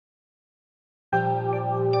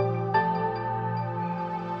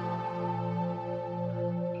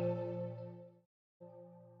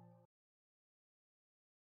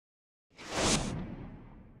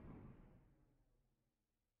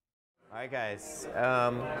All right, guys.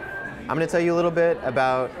 I'm going to tell you a little bit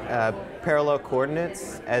about parallel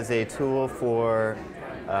coordinates as a tool for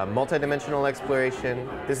multidimensional exploration.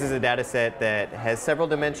 This is a data set that has several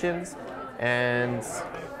dimensions, and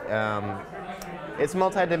its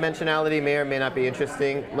multidimensionality may or may not be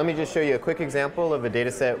interesting. Let me just show you a quick example of a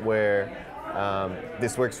data set where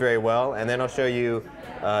this works very well, and then I'll show you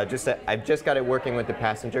I've just got it working with the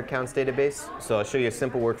passenger counts database, so I'll show you a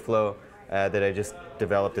simple workflow that I just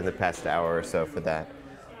developed in the past hour or so for that.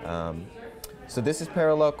 So this is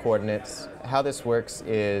parallel coordinates. How this works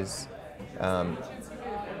is all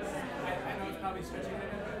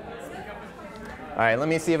right, let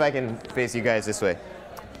me see if I can face you guys this way.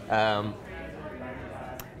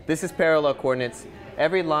 This is parallel coordinates.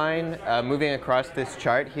 Every line moving across this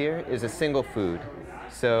chart here is a single food.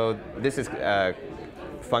 So this is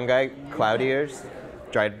fungi, cloud ears,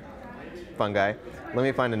 dried fungi. Let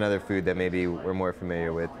me find another food that maybe we're more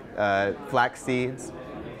familiar with. Flax seeds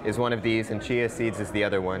is one of these, and chia seeds is the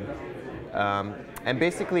other one. And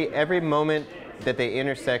basically, every moment that they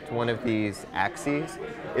intersect one of these axes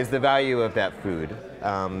is the value of that food.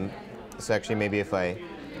 So actually, maybe if I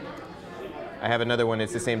have another one,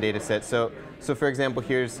 it's the same data set. So for example,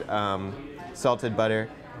 here's salted butter.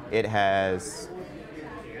 It has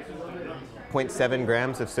 0.7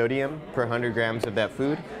 grams of sodium per 100 grams of that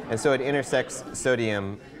food. And so it intersects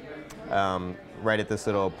sodium right at this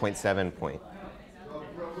little 0.7 point.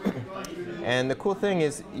 And the cool thing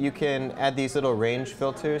is you can add these little range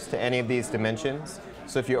filters to any of these dimensions.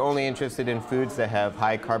 So if you're only interested in foods that have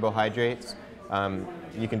high carbohydrates,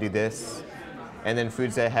 you can do this. And then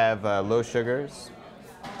foods that have low sugars,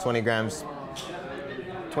 20 grams,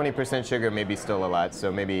 20% sugar may be still a lot,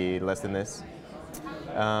 so maybe less than this.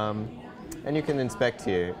 And you can inspect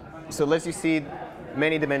here. So it lets you see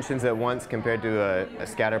many dimensions at once compared to a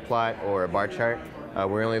scatter plot or a bar chart.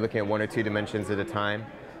 We're only looking at one or two dimensions at a time.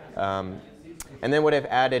 And then what I've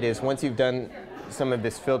added is once you've done some of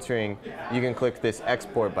this filtering, you can click this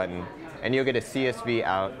export button, and you'll get a CSV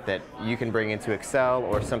out that you can bring into Excel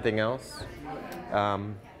or something else.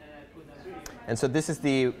 And so this is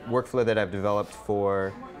the workflow that I've developed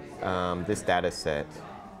for this data set.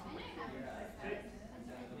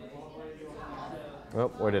 Oh,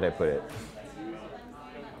 where did I put it?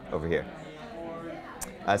 Over here.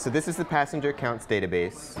 So this is the passenger counts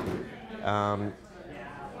database.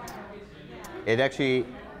 It actually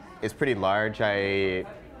is pretty large.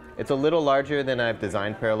 It's a little larger than I've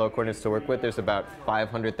designed parallel coordinates to work with. There's about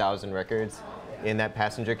 500,000 records in that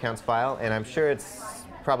passenger counts file, and I'm sure it's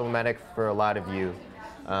problematic for a lot of you.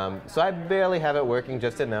 So I barely have it working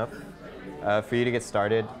just enough for you to get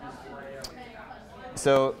started.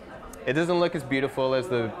 So it doesn't look as beautiful as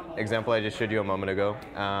the example I just showed you a moment ago,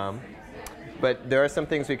 but there are some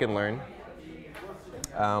things we can learn.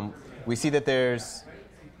 We see that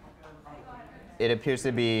it appears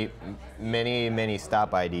to be many, many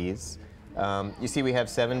stop IDs. You see we have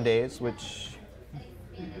 7 days, which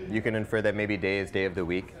you can infer that maybe day is day of the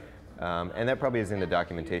week, and that probably is in the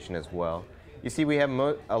documentation as well. You see we have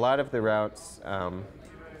a lot of the routes, and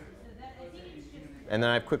then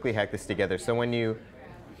I've quickly hacked this together. So when you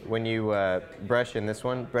brush in this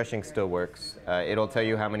one, brushing still works. It'll tell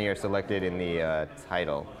you how many are selected in the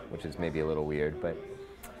title, which is maybe a little weird. But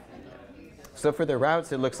so for the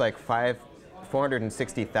routes, it looks like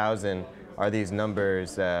 460,000 are these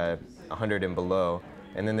numbers 100 and below.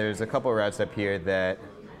 And then there's a couple routes up here that,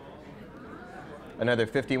 another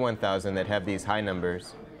 51,000 that have these high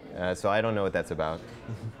numbers. So I don't know what that's about.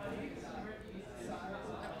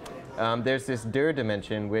 There's this dir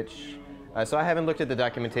dimension, which so I haven't looked at the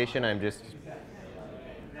documentation. I'm just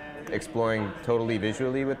exploring totally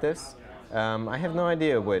visually with this. I have no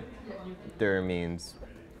idea what dir means.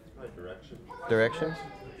 Direction. Direction?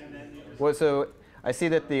 Well, so I see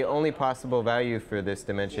that the only possible value for this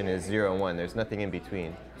dimension is 0 and 1. There's nothing in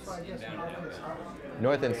between.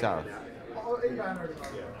 North and south.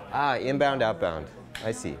 Ah, inbound, outbound.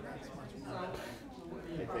 I see.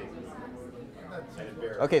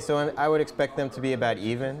 Okay, so I would expect them to be about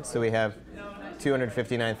even. So we have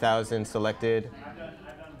 259,000 selected,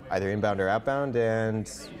 either inbound or outbound, and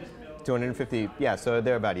 250, yeah, so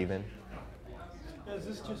they're about even. Is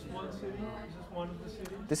this just one city? Is this one of the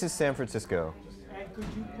cities? This is San Francisco. And could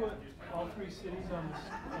you put all three cities on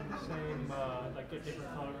the same, like a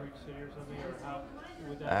different color for each city or something, or how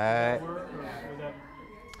would that work? Or would that...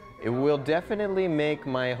 It will definitely make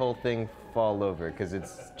my whole thing fall over because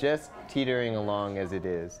it's just teetering along as it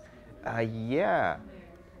is. Yeah.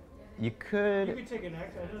 You could. You could take an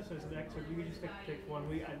excerpt. I know it says an excerpt. You could just take one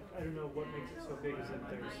week. I don't know what makes it so big. Is that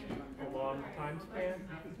there's a long time span?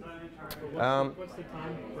 What's the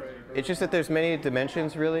time frame? It's just that there's many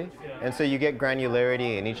dimensions, really. Yeah. And so you get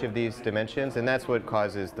granularity in each of these dimensions, and that's what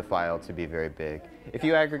causes the file to be very big. If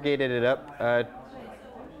you aggregated it up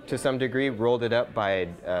to some degree, rolled it up by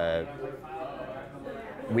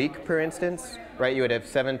week, for instance, right, you would have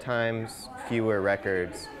 7 times fewer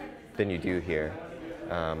records than you do here.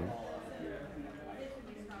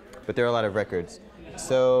 But there are a lot of records.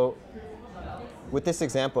 So with this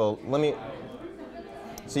example,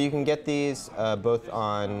 so you can get these both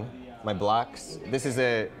on my blocks. This is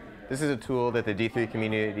a tool that the D3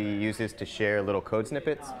 community uses to share little code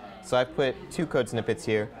snippets. So I've put 2 code snippets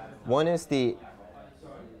here. One is and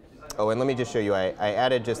let me just show you, I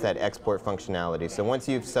added just that export functionality. So once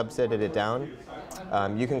you've subsetted it down,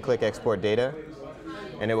 you can click export data,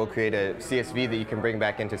 and it will create a CSV that you can bring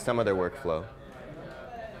back into some other workflow.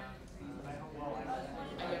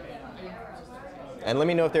 And let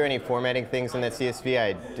me know if there are any formatting things in that CSV.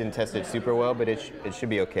 I didn't test it super well, but it should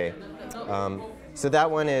be OK. So that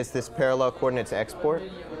one is this parallel coordinates export.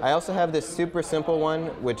 I also have this super simple one,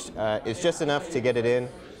 which is just enough to get it in.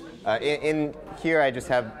 In here, I just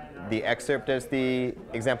have the excerpt as the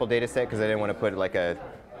example data set, because I didn't want to put like a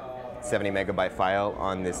 70 megabyte file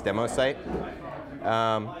on this demo site.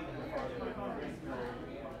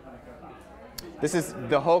 This is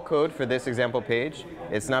the whole code for this example page.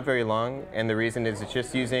 It's not very long, and the reason is it's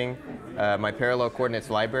just using my parallel coordinates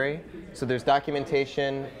library. So there's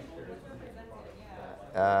documentation.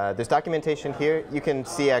 There's documentation here. You can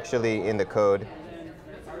see actually in the code,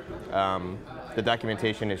 the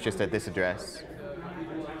documentation is just at this address.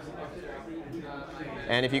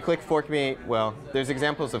 And if you click fork me, well, there's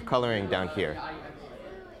examples of coloring down here.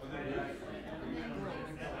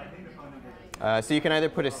 So you can either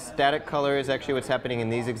put a static color, is actually what's happening in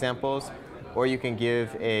these examples, or you can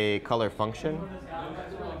give a color function.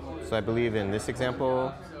 So I believe in this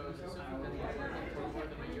example,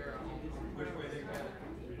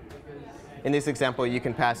 you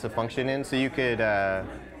can pass a function in. So you could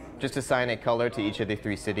just assign a color to each of the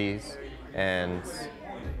 3 cities. And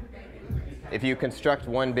if you construct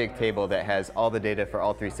one big table that has all the data for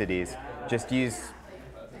all 3 cities, you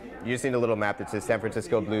just need a little map that says San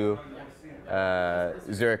Francisco blue,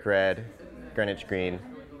 Zurich red, Greenwich green,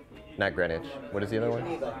 not Greenwich. What is the other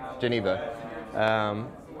one? Geneva.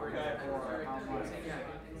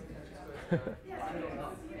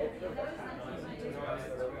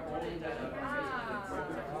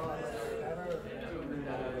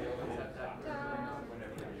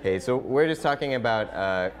 Okay, so we're just talking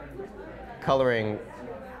about coloring,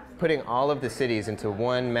 putting all of the cities into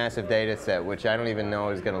one massive data set, which I don't even know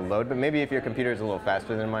is going to load, but maybe if your computer is a little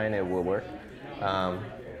faster than mine, it will work.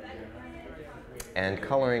 And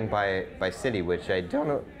coloring by city, which I don't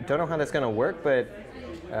know how that's going to work, but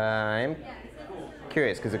I'm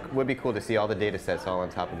curious, because it would be cool to see all the data sets all on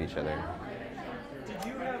top of each other. Did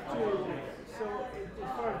you have to, so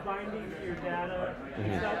as far as binding to your data,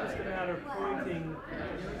 it's not just a matter of pointing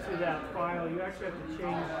to that file, you actually have to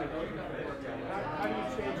change how do you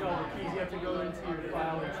change all the keys? You have to go into your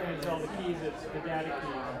file and change all the keys, it's the data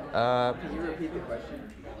keys. Can you repeat the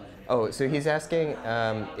question? Oh, so he's asking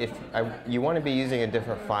if you want to be using a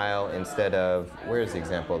different file instead of, where's the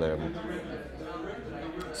example there?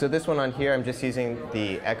 So this one on here, I'm just using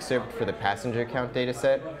the excerpt for the passenger count data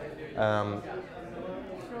set. Show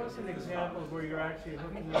us an example where you're actually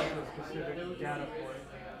hooking up to a specific data point.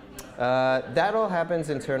 That all happens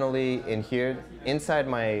internally in here. Inside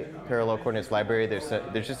my parallel coordinates library, there's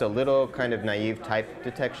just a little kind of naive type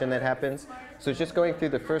detection that happens. So it's just going through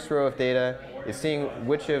the first row of data, is seeing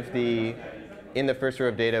in the first row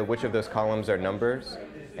of data, which of those columns are numbers.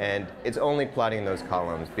 And it's only plotting those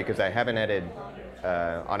columns because I haven't added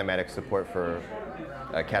automatic support for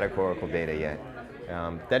categorical data yet.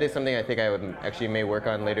 That is something I think I actually may work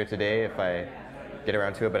on later today if I get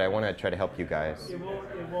around to it, but I want to try to help you guys. It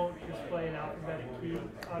won't display an alphabetic key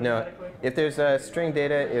automatically? No, if there's string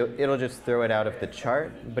data, it'll just throw it out of the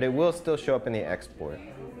chart, but it will still show up in the export.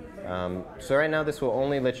 So right now this will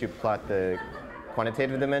only let you plot the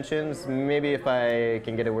quantitative dimensions. Maybe if I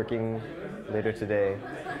can get it working later today.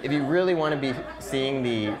 If you really want to be seeing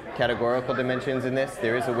the categorical dimensions in this,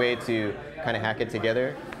 there is a way to kind of hack it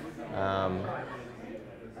together.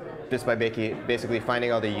 Just by basically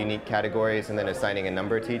finding all the unique categories and then assigning a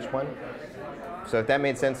number to each one. So if that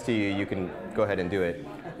made sense to you, you can go ahead and do it. Is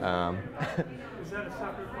that a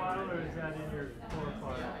separate file or is that in your core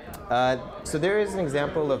file? So there is an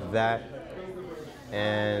example of that,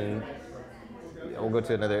 and we'll go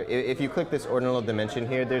to another. If you click this ordinal dimension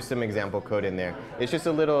here, there's some example code in there. It's just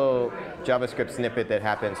a little JavaScript snippet that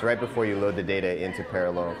happens right before you load the data into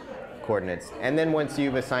parallel coordinates. And then once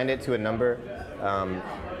you've assigned it to a number,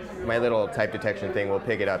 my little type detection thing will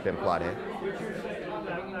pick it up and plot it.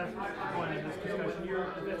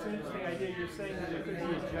 That's an interesting idea. You're saying that there could be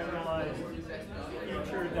a generalized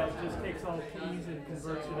feature that just takes all keys and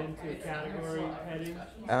converts it into a category heading?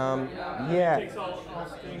 Yeah. It takes all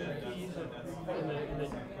string keys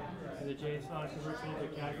in the JSON, converts it into a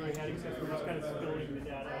category heading, so we're just kind of spilling the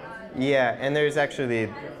data out. Yeah, and there's actually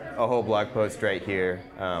a whole blog post right here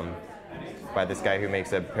by this guy who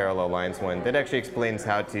makes a parallel lines one that actually explains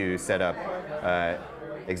how to set up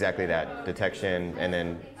exactly that detection, and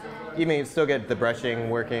then you may still get the brushing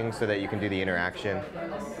working so that you can do the interaction.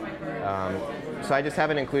 So I just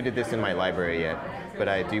haven't included this in my library yet, but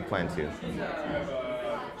I do plan to.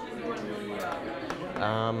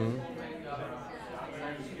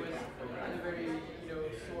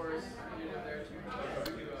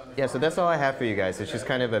 Yeah, so that's all I have for you guys. It's just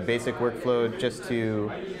kind of a basic workflow just to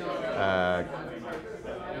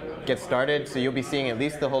get started. So you'll be seeing at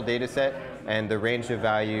least the whole data set and the range of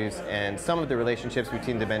values and some of the relationships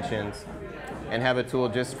between dimensions, and have a tool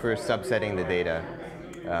just for subsetting the data.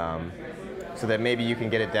 So that maybe you can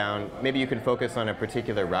get it down, maybe you can focus on a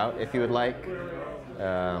particular route if you would like.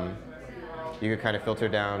 You could kind of filter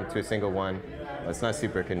down to a single one. Well, it's not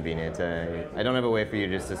super convenient. I don't have a way for you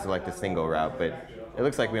just to select a single route, but it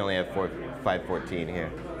looks like we only have 514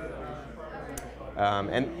 here.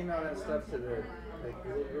 And email that stuff to the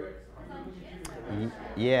Google group?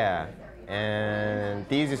 Yeah, and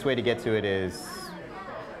the easiest way to get to it is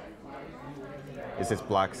this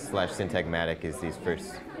block/syntagmatic is these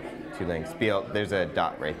first two links. There's a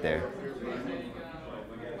dot right there.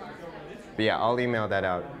 But yeah, I'll email that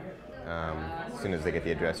out as soon as they get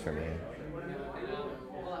the address from me.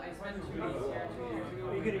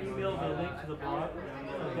 Are you going to email the link to the blog,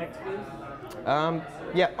 bayd3?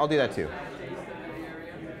 Yeah, I'll do that too.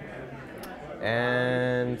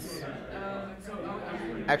 And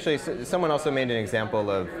actually, someone also made an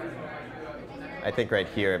example of, I think right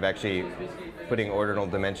here, of actually putting ordinal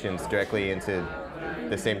dimensions directly into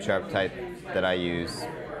the same chart type that I use.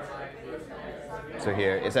 So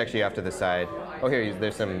here, it's actually off to the side. Oh, here,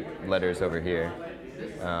 there's some letters over here.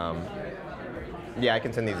 Yeah, I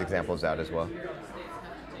can send these examples out as well.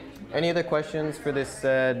 Any other questions for this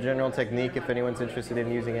general technique if anyone's interested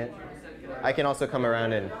in using it? I can also come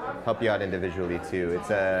around and help you out individually too. It's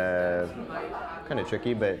kind of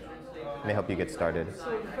tricky, but may help you get started.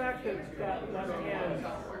 So the fact that left-hand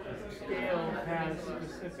scale has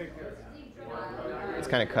specific... It's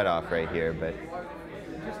kind of cut off right here, but...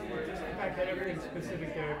 Just the fact that everything's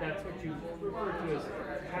specific there, that's what you refer to as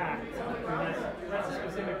hacked. That's a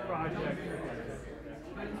specific project.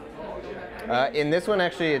 In this one,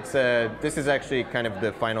 actually, this is actually kind of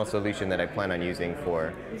the final solution that I plan on using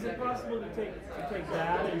for... Is it possible to take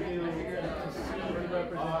that and to see the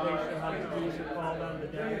representation of how the keys are called out of the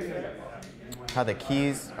data set? How the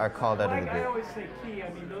keys are called out of the data. I always say key. I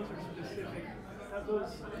mean, those are specific.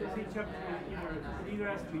 Those each have to be it either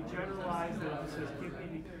has to be generalized, that it just says give me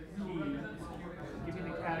the key, give me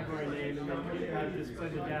the category name, and then display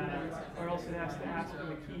the data, or else it has to ask for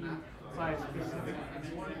the key by a specific,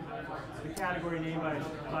 the category name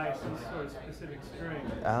by some sort of specific string.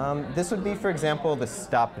 This would be, for example, the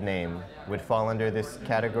stop name would fall under this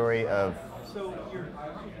category of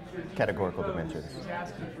categorical dimensions. Is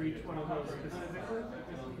asking for each one of those specifically,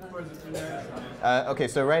 or is it generic? Okay,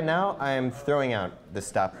 so right now I'm throwing out the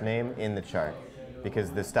stop name in the chart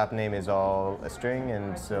because the stop name is all a string,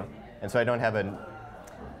 and so I don't have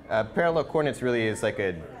parallel coordinates really is like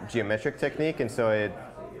a geometric technique, and so it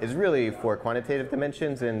is really for quantitative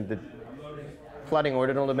dimensions, and the plotting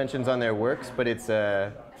ordinal dimensions on there works, but it's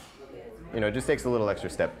it just takes a little extra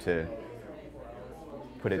step to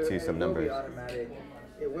put it to some numbers.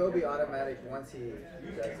 It will be automatic once he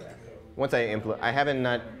does that. Once I haven't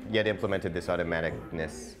not yet implemented this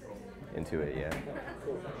automaticness into it yet.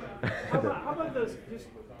 How about those?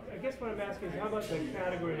 I guess what I'm asking is, how about the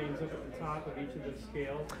category names up at the top of each of the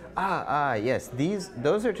scales? Yes.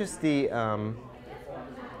 Those are just the.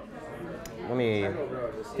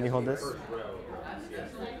 Can you hold this?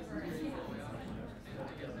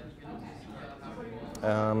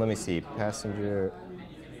 Let me see. Passenger.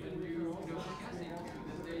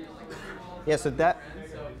 Yeah, so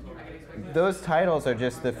those titles are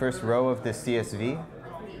just the first row of the CSV.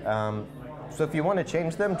 So if you want to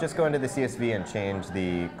change them, just go into the CSV and change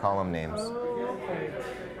the column names.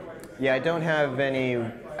 Yeah, I don't have any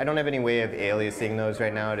way of aliasing those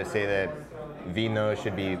right now to say that VNO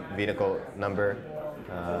should be vehicle number.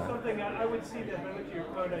 So something I would see that if I look at your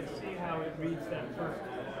code, I'd see how it reads that first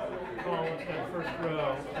column, that first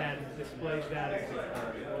row, and displays that as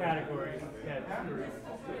a category head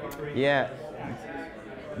for Yeah.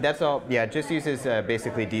 That's all. Yeah, it just uses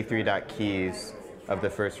basically d3.keys of the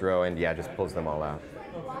first row, and yeah, just pulls them all out.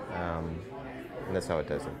 And that's how it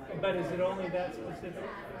does it. But is it only that specific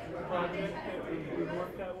project that would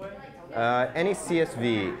work that way? Any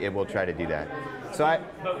CSV, it will try to do that. So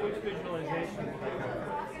But which visualization?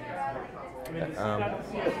 I mean, it's not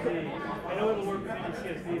the CSV. I know it'll work with any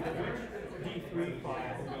CSV, but which D3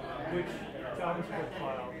 file, which JavaScript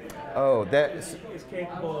file is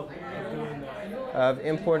capable of doing that? Of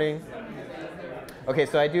importing. Okay,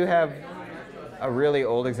 so I do have a really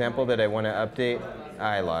old example that I want to update.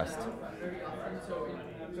 I lost.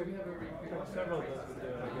 Several of those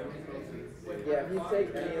would do it. Yeah, if you take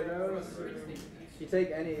any of those, if you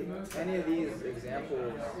take any of these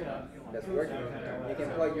examples that's working, you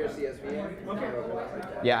can plug your CSV in and overlay like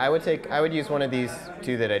that. Yeah, I would use one of these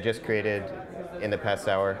two that I just created in the past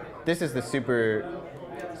hour. This is the super.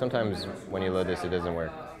 Sometimes when you load this, it doesn't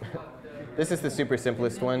work. This is the super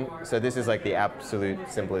simplest one. So this is like the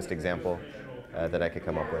absolute simplest example that I could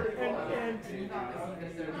come up with. And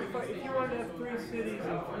if you want to have 3 cities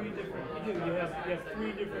and 3 different, you have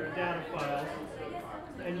 3 different data files,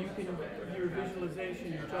 and your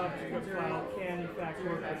visualization, your JavaScript file can in fact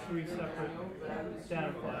work with 3 separate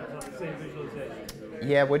data files on the same visualization.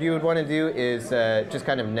 Yeah, what you would want to do is just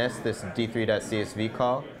kind of nest this d3.csv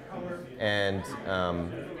call and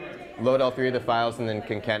load all 3 of the files and then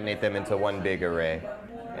concatenate them into one big array.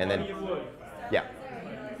 And then, yeah.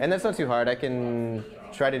 And that's not too hard. I can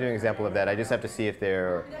try to do an example of that. I just have to see if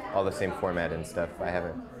they're all the same format and stuff. I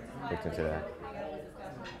haven't looked into that.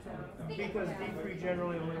 Because D3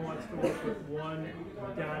 generally only wants to work with one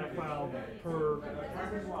data file per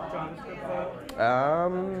JavaScript file?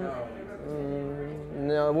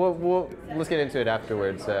 No, let's get into it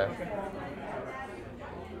afterwards.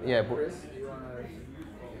 Yeah.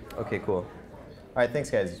 Okay, cool. All right, thanks,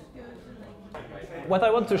 guys. What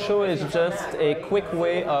I want to show is just a quick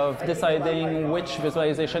way of deciding which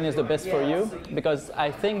visualization is the best for you, because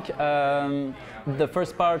I think the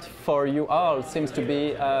first part for you all seems to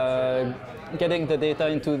be getting the data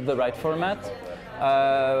into the right format,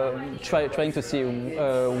 trying to see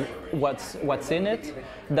what's in it.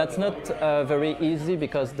 That's not very easy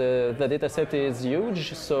because the data set is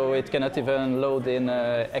huge, so it cannot even load in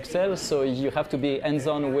Excel, so you have to be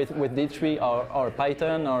hands-on with D3 or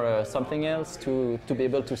Python or something else to be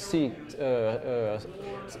able to see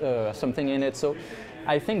something in it. So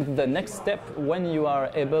I think the next step when you are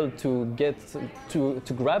able to get to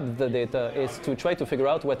grab the data is to try to figure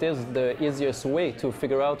out what is the easiest way to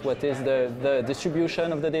figure out what is the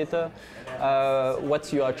distribution of the data,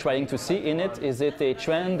 what you are trying to see in it. Is it a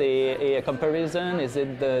trend, a comparison? Is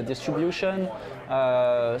it the distribution?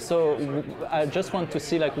 So I just want to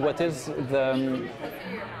see like what is the...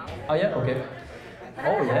 Oh yeah, okay.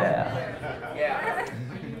 Oh yeah. Yeah.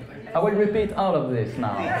 I will repeat all of this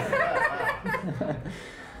now.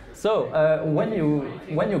 So when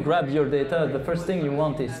you grab your data, the first thing you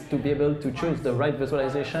want is to be able to choose the right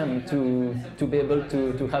visualization to be able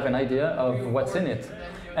to have an idea of what's in it,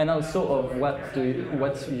 and also of what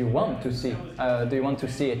you want to see. Do you want to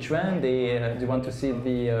see a trend? Do you want to see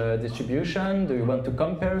the distribution? Do you want to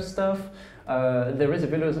compare stuff? There is a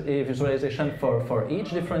visualization for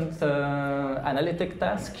each different analytic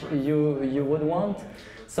task you would want.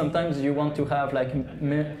 Sometimes you want to have like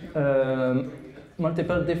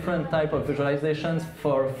multiple different type of visualizations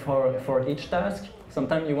for each task.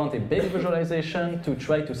 Sometimes you want a big visualization to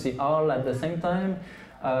try to see all at the same time.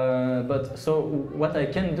 But so what I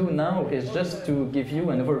can do now is just to give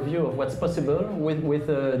you an overview of what's possible with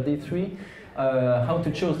D3, how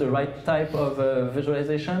to choose the right type of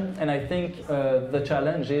visualization. And I think the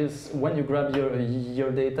challenge is when you grab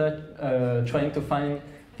your data, trying to find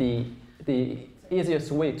the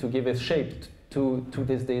easiest way to give a shape to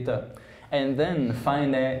this data. And then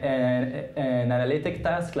find an analytic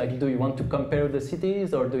task, like do you want to compare the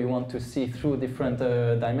cities or do you want to see through different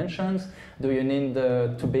dimensions? Do you need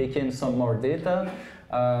to bake in some more data?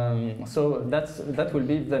 So that will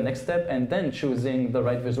be the next step, and then choosing the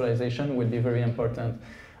right visualization will be very important.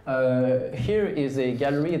 Here is a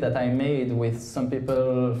gallery that I made with some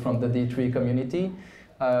people from the D3 community.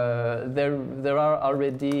 There are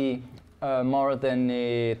already more than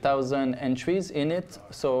 1,000 entries in it,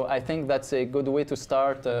 so I think that's a good way to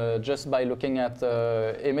start just by looking at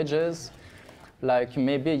images. Like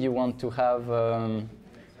maybe you want to have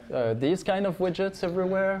these kind of widgets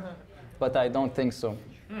everywhere, but I don't think so.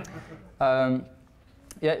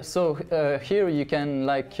 Yeah, so here you can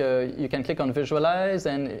you can click on visualize,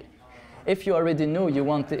 and if you already know you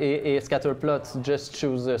want a scatter plot, just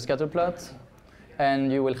choose a scatter plot,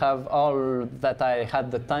 and you will have all that I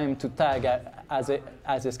had the time to tag as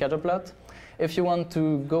a scatter plot. If you want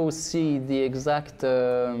to go see the exact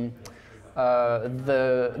the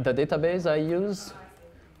database I use,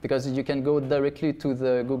 because you can go directly to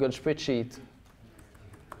the Google spreadsheet.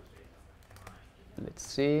 Let's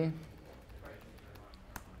see.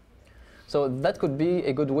 So that could be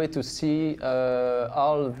a good way to see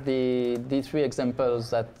all the D3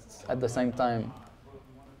 examples at the same time.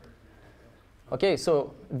 Okay,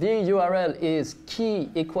 so the URL is key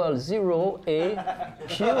equals 0 a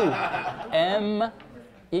q m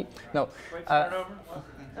e. No.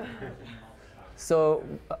 So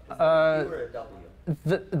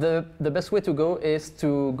the best way to go is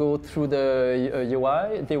to go through the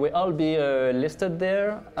UI. They will all be listed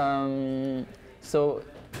there. So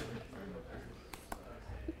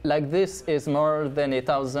like this is more than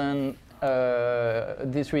 1,000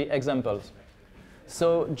 D3 examples.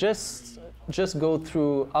 So just go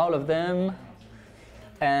through all of them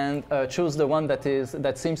and choose the one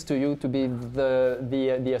that seems to you to be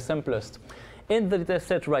the simplest. In the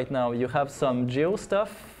dataset right now, you have some geo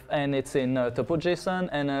stuff, and it's in topo.json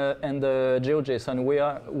and GeoJSON.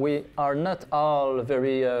 We are not all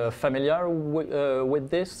very familiar with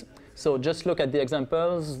this. So just look at the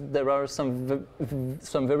examples. There are some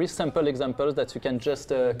very simple examples that you can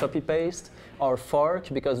just copy paste or fork,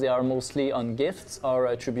 because they are mostly on gifts or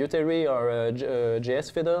a tributary or a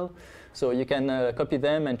JS fiddle. So you can copy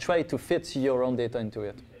them and try to fit your own data into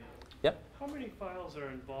it. Yeah. How many files are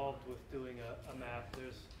involved with doing a map?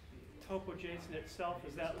 There's topo.json itself.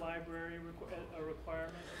 Is that library a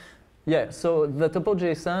requirement? Yeah. So the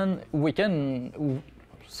topo.json we can.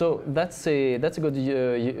 So that's a good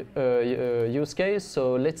use case.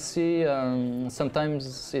 So let's see.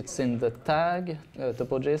 Sometimes it's in the tag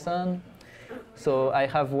topo.json. So I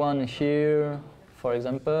have one here, for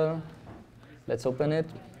example. Let's open it.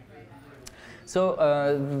 So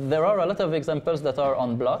there are a lot of examples that are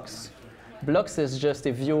on blocks. Blocks is just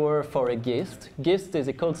a viewer for a Gist. Gist is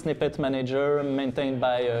a code snippet manager maintained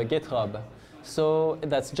by GitHub. So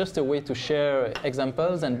that's just a way to share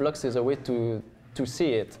examples, and blocks is a way to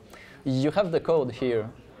see it. You have the code here.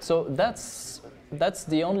 So that's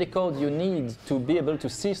the only code you need to be able to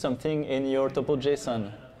see something in your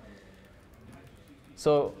topo.json.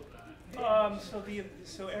 So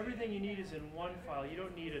so everything you need is in one file. You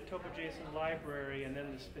don't need a topo.json library and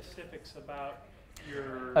then the specifics about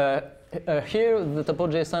your... here, the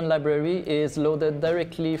topo.json library is loaded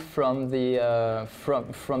directly from the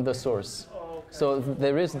source. So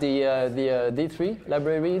there is the D3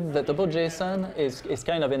 library. The topo.json is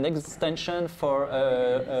kind of an extension for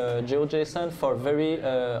GeoJSON for very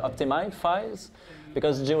optimized files,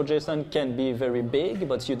 because GeoJSON can be very big,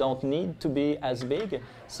 but you don't need to be as big.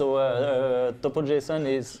 So topo.json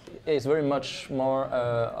is very much more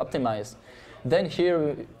optimized. Then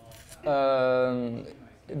here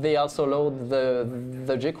they also load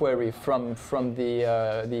the jQuery from the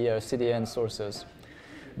CDN sources.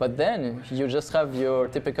 But then you just have your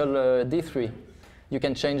typical D3. You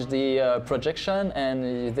can change the projection,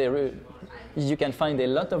 and you can find a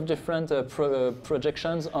lot of different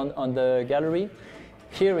projections on the gallery.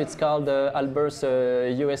 Here it's called Albers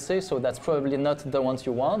USA, so that's probably not the ones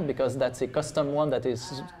you want, because that's a custom one that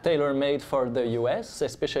is tailor-made for the US,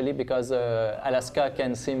 especially because Alaska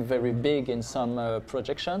can seem very big in some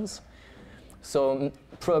projections. So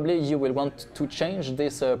probably you will want to change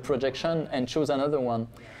this projection and choose another one.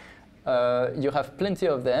 You have plenty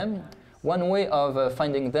of them. One way of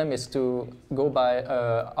finding them is to go by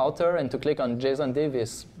author and to click on Jason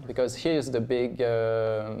Davis, because he is the big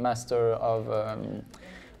master of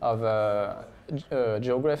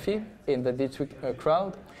geography in the D3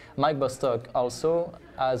 crowd. Mike Bostock also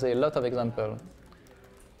has a lot of examples.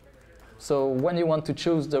 So when you want to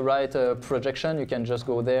choose the right projection, you can just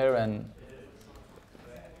go there and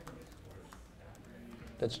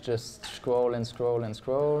let's just scroll and scroll and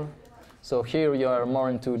scroll. So here you are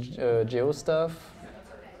more into geo stuff,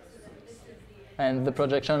 and the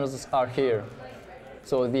projections are here.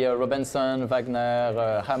 So the Robinson,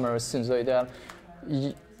 Wagner, Hammer, sinusoidal,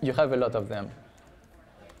 you have a lot of them.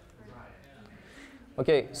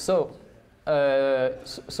 Okay, so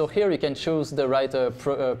so here you can choose the right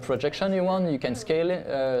projection you want. You can scale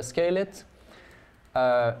it.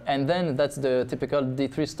 And then that's the typical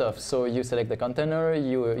D3 stuff. So you select the container,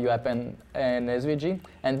 you append an SVG,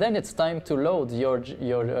 and then it's time to load your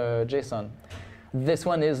JSON. This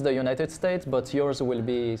one is the United States, but yours will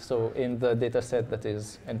be so in the data set that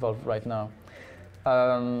is involved right now.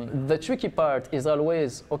 The tricky part is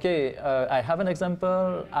always, okay, I have an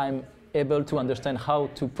example, I'm able to understand how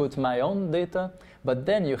to put my own data, but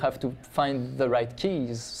then you have to find the right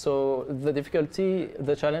keys. So the difficulty,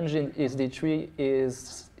 the challenge in D3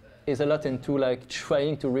 is a lot into like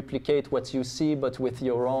trying to replicate what you see, but with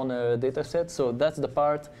your own data set. So that's the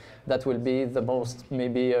part that will be the most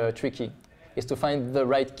maybe tricky, is to find the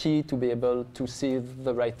right key to be able to see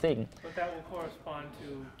the right thing. But that will correspond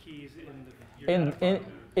to keys in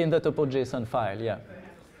the topo.json file, yeah.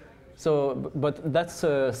 So, but that's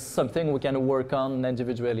something we can work on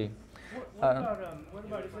individually. What about,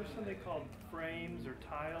 is there something called frames or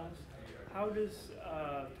tiles? How does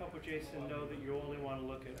topo.json know that you only want to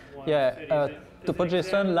look at one city?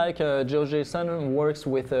 Topo.json, like GeoJSON, works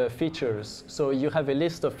with features. So you have a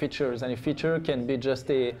list of features, and a feature can be just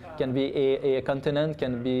a continent,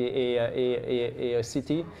 can be a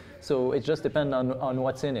city. So it just depends on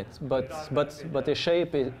what's in it. But a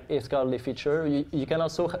shape is called a feature. You can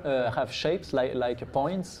also have shapes like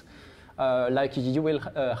points. Like you will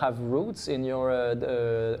have routes in your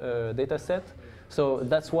data set. So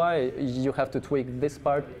that's why you have to tweak this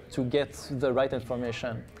part to get the right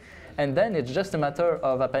information. And then it's just a matter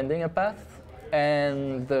of appending a path,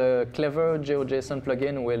 and the clever GeoJSON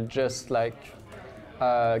plugin will just like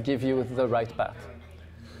give you the right path.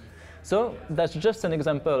 So that's just an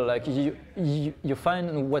example. Like you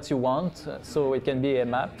find what you want. So it can be a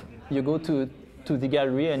map. You go to the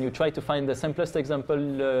gallery and you try to find the simplest example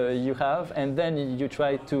you have, and then you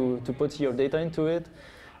try to put your data into it.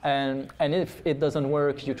 And if it doesn't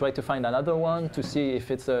work, you try to find another one to see if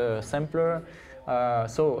it's simpler.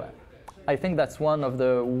 So I think that's one of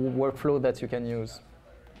the workflow that you can use.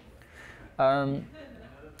 I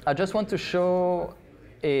just want to show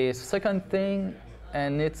a second thing,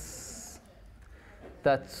 and it's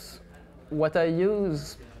that what I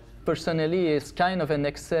use personally is kind of an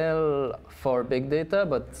Excel for big data,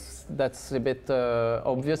 but that's a bit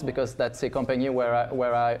obvious because that's a company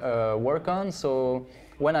where I work on. So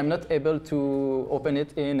when I'm not able to open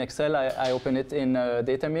it in Excel, I open it in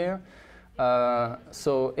Datamir.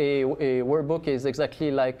 So a workbook is exactly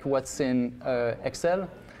like what's in Excel.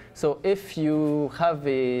 So if you have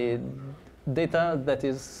a data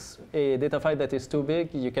file that is too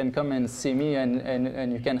big, you can come and see me,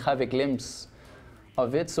 and you can have a glimpse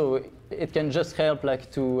of it. So it can just help like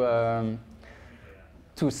to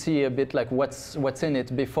see a bit like what's in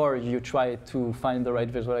it before you try to find the right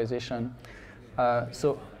visualization.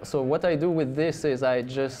 So what I do with this is I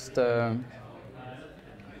just go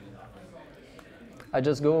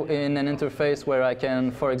in an interface where I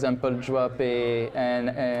can, for example, drop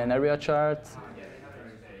an area chart,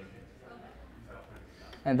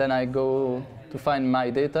 and then I go to find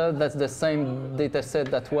my data. That's the same data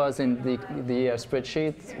set that was in the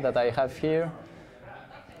spreadsheet that I have here.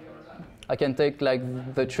 I can take like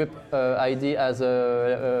the trip ID as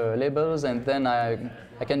labels, and then I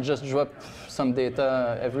can just drop some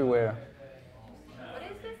data everywhere. What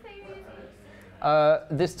is this that you're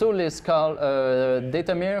using? This tool is called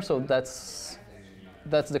Datamir, so that's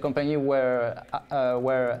the company where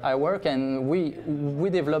I work, and we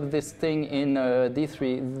developed this thing in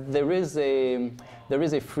D3. There is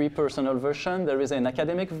a free personal version, there is an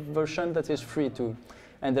academic version that is free too,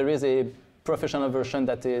 and there is a professional version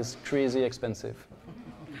that is crazy expensive.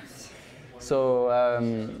 So,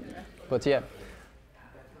 but yeah.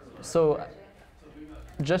 So,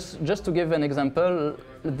 just to give an example,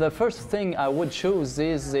 the first thing I would choose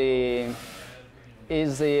is a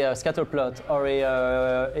scatter plot or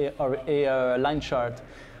a line chart.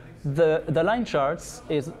 The line charts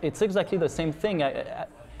it's exactly the same thing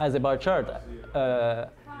as a bar chart,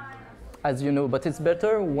 as you know, but it's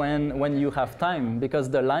better when you have time, because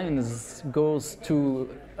the lines goes to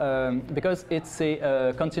because it's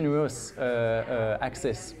a continuous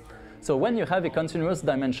axis. So when you have a continuous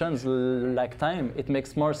dimensions like time, it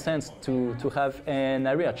makes more sense to have an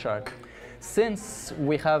area chart. Since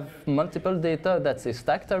we have multiple data, that's a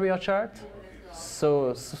stacked area chart.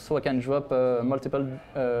 So I can drop multiple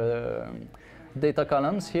data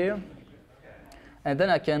columns here. And then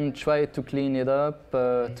I can try to clean it up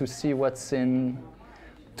to see what's in,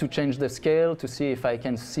 to change the scale, to see if I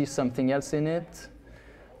can see something else in it.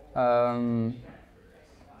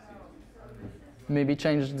 Maybe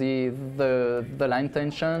change the line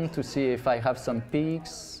tension to see if I have some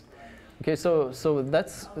peaks. Okay, so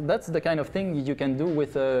that's the kind of thing you can do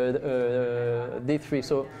with D3.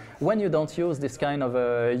 So when you don't use this kind of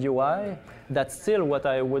UI, that's still what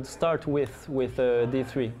I would start with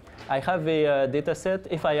D3. I have a data set.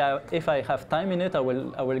 If I have time in it, I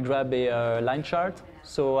will grab a line chart,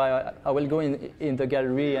 So I will go in the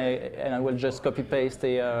gallery and I will just copy paste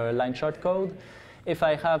a line chart code. If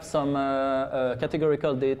I have some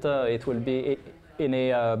categorical data, it will be in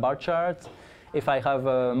a bar chart. If I have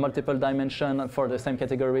multiple dimension for the same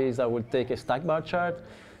categories, I will take a stack bar chart.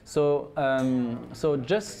 So, so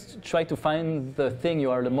just try to find the thing you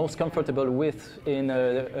are the most comfortable with in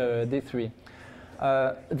D3.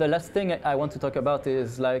 The last thing I want to talk about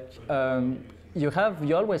is like you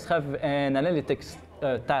always have an analytics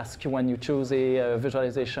task when you choose a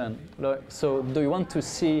visualization. So do you want to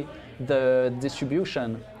see the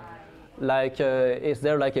distribution? Like, is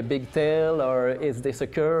there like a big tail, or is this a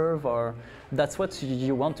curve, or that's what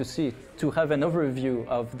you want to see, to have an overview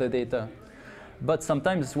of the data. But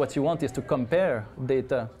sometimes what you want is to compare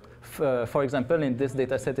data. For example, in this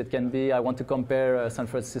data set, it can be I want to compare San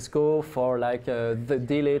Francisco for like the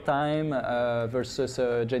delay time versus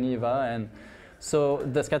Geneva, and so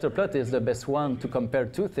the scatter plot is the best one to compare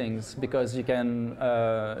two things, because you can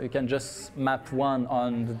just map one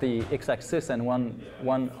on the x-axis and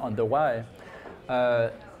one on the y.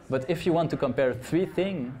 But if you want to compare three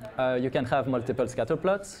things, you can have multiple scatter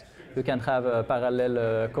plots. You can have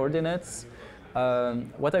parallel coordinates.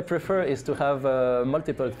 What I prefer is to have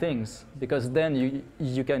multiple things, because then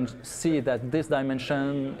you can see that this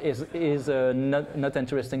dimension is not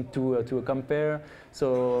interesting to compare.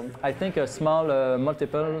 So I think a small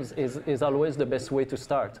multiples is always the best way to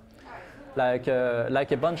start. Like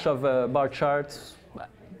a bunch of bar charts,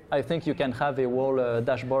 I think you can have a whole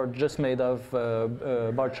dashboard just made of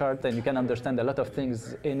bar chart, and you can understand a lot of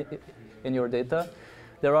things in your data.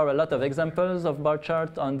 There are a lot of examples of bar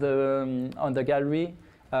chart on the gallery,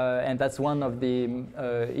 and that's one of the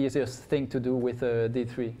easiest thing to do with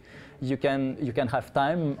D3. You can have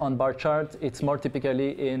time on bar chart. It's more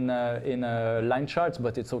typically in line charts,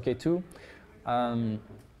 but it's okay too.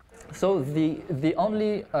 So the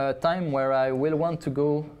only time where I will want to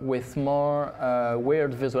go with more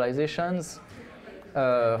weird visualizations,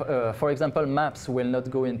 for example, maps will not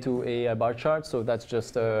go into a bar chart, so that's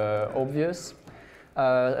just obvious.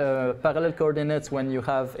 Parallel coordinates when you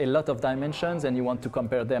have a lot of dimensions and you want to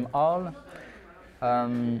compare them all.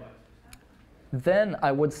 Then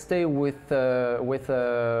I would stay with all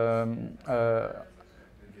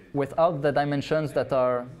the dimensions that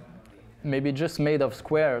are maybe just made of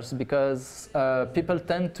squares, because people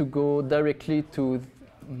tend to go directly to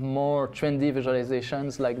more trendy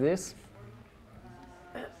visualizations like this.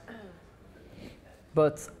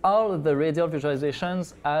 But all the radial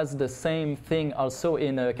visualizations has the same thing also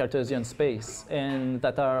in a Cartesian space, and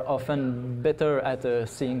that are often better at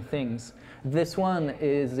seeing things. This one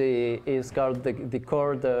is called the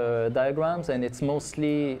chord diagrams, and it's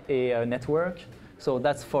mostly a network. So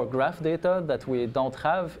that's for graph data that we don't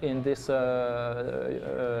have in this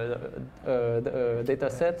data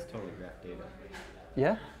set. It's totally graph data.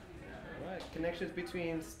 Yeah? What? Connections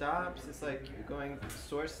between stops? It's like you're going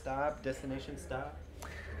source stop, destination stop?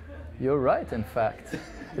 You're right, in fact.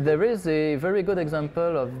 There is a very good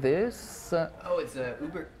example of this. Oh, it's a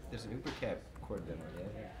Uber. There's an Uber cab chord demo.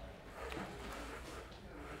 Yeah.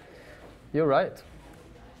 You're right.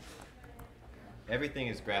 Everything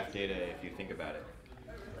is graph data if you think about it.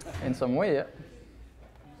 In some way, yeah.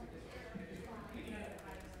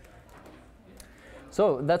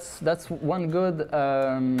 So that's one good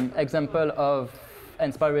example of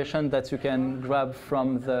inspiration that you can grab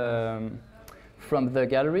from the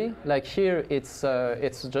gallery. Like here, it's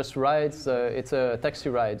just rides. It's taxi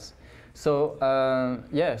rides. So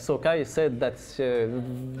yeah, so Kai said that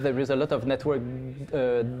there is a lot of network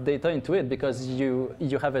data into it, because you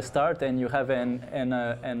have a start and you have an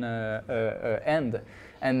end,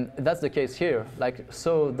 and that's the case here. Like,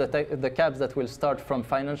 so the cabs that will start from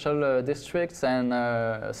financial districts and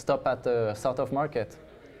stop at the south of Market.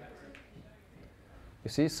 You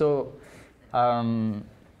see, so.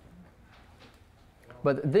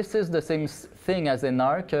 But this is the same thing as an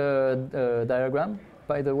arc diagram,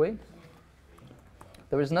 by the way.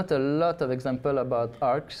 There is not a lot of example about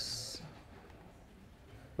arcs,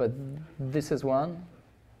 but this is one.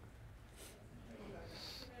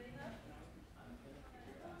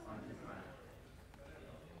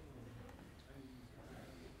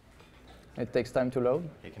 It takes time to load.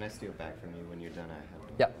 Hey, can I steal back from you when you're done? I have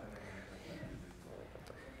to. Yeah.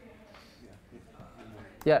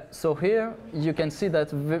 Yeah, so here you can see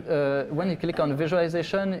that when you click on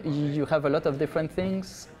visualization, you have a lot of different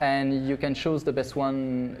things, and you can choose the best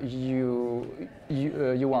one you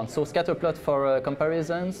want. So scatter plot for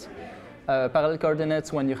comparisons, parallel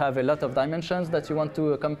coordinates when you have a lot of dimensions that you want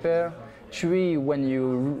to compare, tree when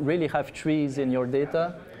you really have trees in your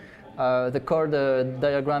data. The chord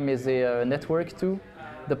diagram is a network too.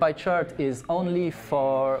 The pie chart is only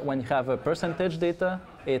for when you have a percentage data.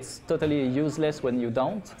 It's totally useless when you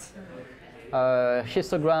don't.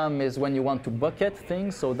 Histogram is when you want to bucket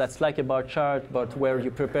things, so that's like a bar chart, but where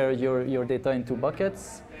you prepare your data into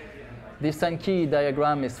buckets. This Sankey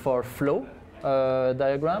diagram is for flow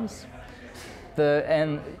diagrams.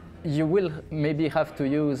 And you will maybe have to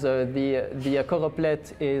use the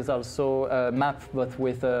choropleth is also a map, but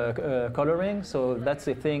with coloring. So that's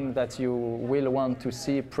a thing that you will want to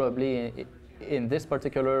see probably in this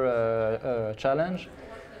particular challenge.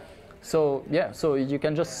 So yeah, so you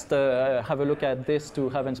can just have a look at this to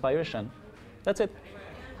have inspiration. That's it.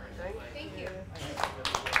 Thank you.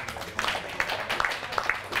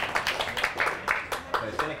 So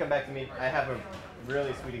it's going to come back to me. I have a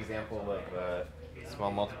really sweet example of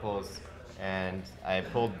small multiples, and I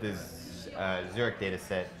pulled this Zurich data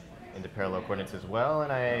set into parallel coordinates as well,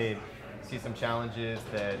 and I see some challenges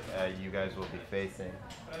that you guys will be facing.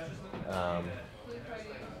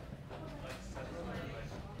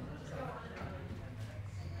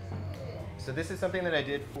 So this is something that I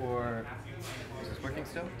did for, is this working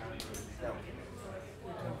still?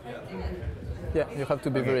 Yeah, you have to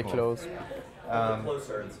be very cool. close.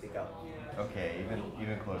 Closer and speak up. Okay,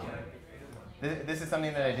 even closer. This is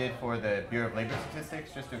something that I did for the Bureau of Labor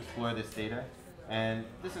Statistics, just to explore this data. And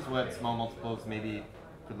this is what small multiples maybe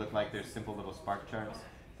could look like. There's simple little spark charts.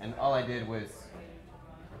 And all I did was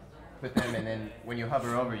put them, and then when you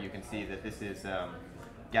hover over, you can see that this is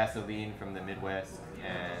gasoline from the Midwest,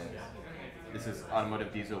 and this is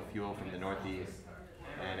automotive diesel fuel from the Northeast.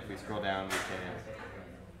 And if we scroll down, we can,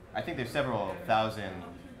 I think there's several thousand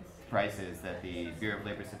prices that the Bureau of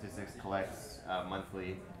Labor Statistics collects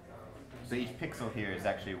monthly. So each pixel here is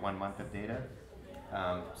actually 1 month of data.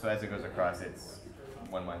 So as it goes across, it's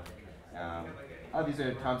 1 month. Oh, these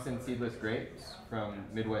are Thompson seedless grapes from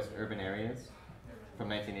Midwest urban areas from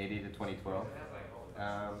 1980 to 2012.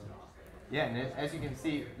 Yeah, and as you can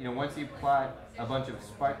see, once you plot a bunch of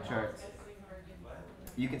spark charts,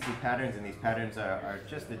 you can see patterns, and these patterns are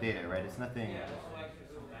just the data, right? It's nothing.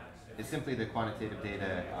 It's simply the quantitative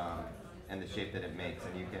data and the shape that it makes,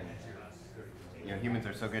 and you can. Humans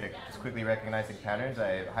are so good at just quickly recognizing patterns.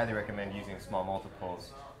 I highly recommend using small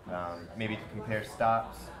multiples, maybe to compare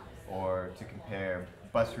stops, or to compare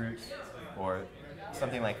bus routes, or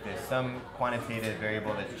something like this, some quantitative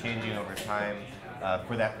variable that's changing over time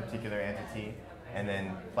for that particular entity, and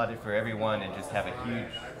then plot it for everyone and just have a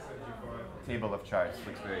huge table of charts.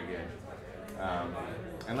 Looks very good.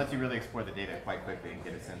 And lets you really explore the data quite quickly and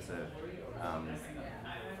get a sense of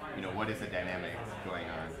what is the dynamic going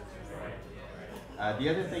on. The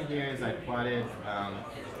other thing here is I plotted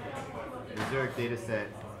the Zurich data set.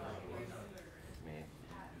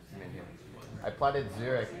 I plotted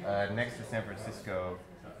Zurich next to San Francisco,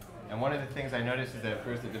 and one of the things I noticed is that at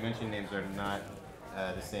first the dimension names are not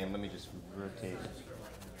the same. Let me just rotate.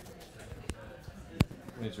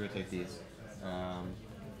 Let me just rotate these.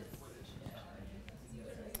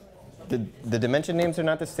 The dimension names are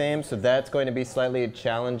not the same, so that's going to be slightly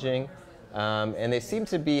challenging. And they seem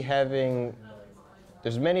to be having,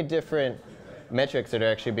 there's many different metrics that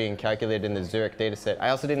are actually being calculated in the Zurich data set. I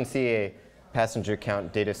also didn't see a passenger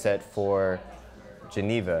count data set for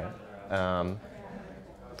Geneva.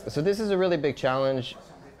 So this is a really big challenge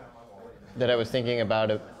that I was thinking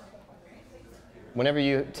about. Whenever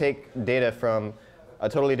you take data from a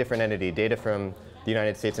totally different entity, data from the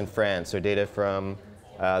United States and France, or data from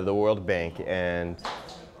the World Bank and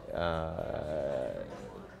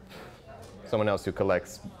someone else who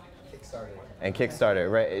collects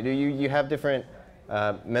Kickstarter, right? You have different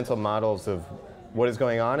mental models of what is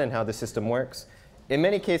going on and how the system works. In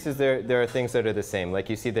many cases, there are things that are the same. Like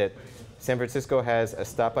you see that San Francisco has a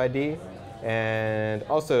stop ID, and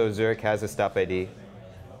also Zurich has a stop ID.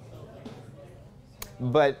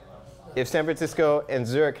 But if San Francisco and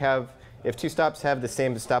Zurich if two stops have the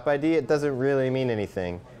same stop ID, it doesn't really mean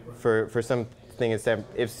anything. For something, if San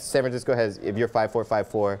Francisco if you're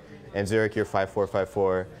 5454 and Zurich you're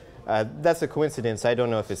 5454, that's a coincidence. I don't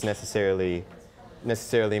know if it's necessarily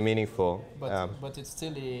meaningful. But it's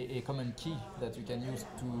still a common key that you can use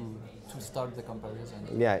to start the comparison.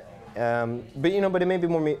 Yeah, but it may be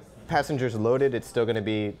more passengers loaded. It's still going to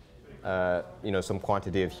be some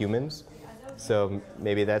quantity of humans, so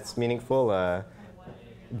maybe that's meaningful.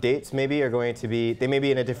 Dates maybe are going to be, they may be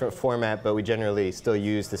in a different format, but we generally still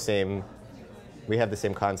use the same, we have the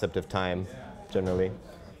same concept of time generally.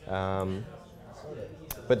 But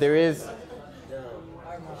it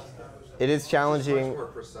is challenging. Much more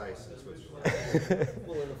precise in Switzerland.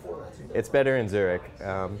 It's better in Zurich.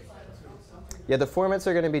 Yeah, the formats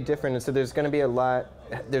are going to be different, and so there's going to be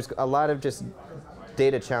there's a lot of just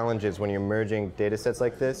data challenges when you're merging data sets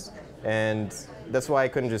like this, and that's why I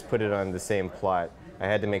couldn't just put it on the same plot. I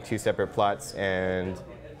had to make 2 separate plots, and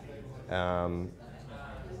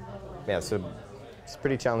yeah, so it's a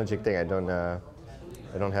pretty challenging thing. I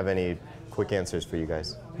don't have any quick answers for you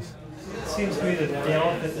guys. It seems to me that the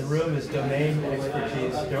elephant in the room is domain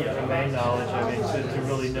expertise, domain knowledge. I mean, to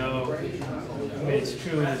really know. I mean, it's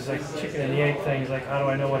true. It's like chicken and the egg thing. It's like, how do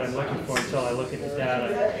I know what I'm looking for until I look at the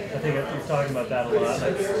data? I think you're talking about that a lot.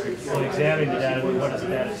 Like, well, examining the data, what does the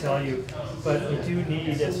data tell you? But you do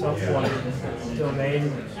need, at some point,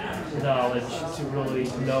 domain knowledge to really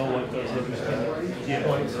know what those interesting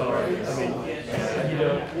viewpoints are. I mean,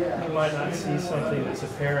 you might not see something that's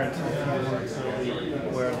apparent if you weren't really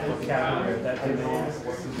aware of the vocabulary of that domain.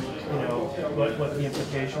 What the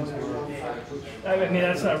implications were. I mean,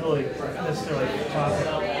 that's not really necessarily the topic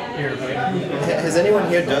here, but has anyone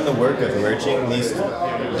here done the work of merging these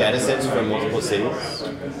data sets from multiple cities?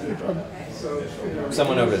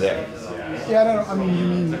 Someone over there. Yeah, I don't know. I mean, you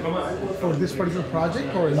mean for this particular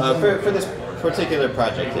project or in for this particular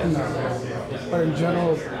project, yes. No, but in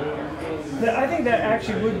general. I think that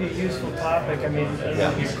actually would be a useful topic. I mean, I don't know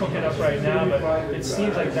if you're cooking up right now, but it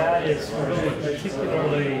seems like that is really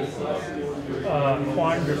particularly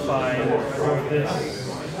quantifying for this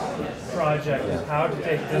project, is how to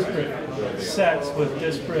take disparate sets with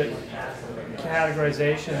disparate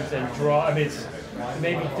categorizations and draw. I mean, it's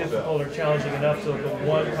maybe difficult or challenging enough to look at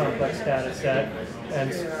one complex data set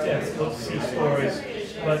and see stories.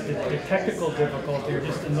 But the technical difficulty, or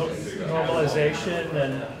just the normalization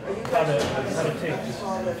and how to take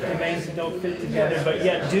domains that don't fit together, but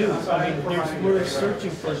yet do. I mean, we're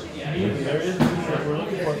searching for meaning. There is meaning that we're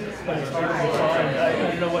looking for, but it's hard to find. I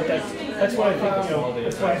don't know what that's why I think,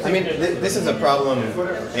 that's why I think. I mean, this is a problem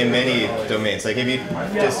in many domains. Like if you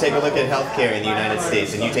just take a look at healthcare in the United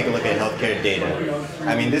States and you take a look at healthcare data,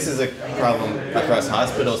 I mean, this is a problem across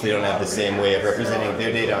hospitals. They don't have the same way of representing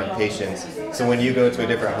their data on patients. So when you go to a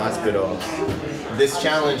different hospital, this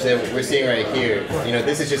challenge that we're seeing right here,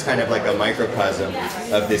 this is just kind of like a microcosm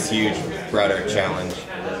of this huge, broader challenge.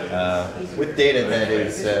 With data that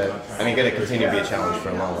is, going to continue to be a challenge for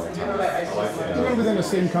a long, long time. Even within the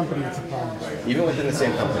same company, it's a problem. Even within the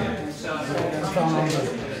same company.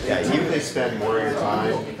 Yeah, even if they spend more of your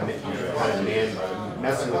time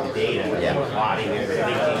messing with the data, plotting it, or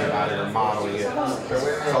thinking about it, or modeling it,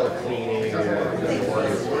 color cleaning,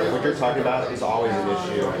 what you're talking about is always an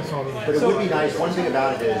issue. But it would be nice, one thing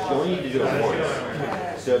about it is you only need to do it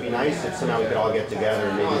once. So it'd be nice if somehow we could all get together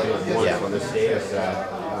and maybe do it once on this data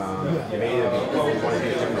set. Maybe we want to do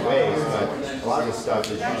it different ways, but a lot of this stuff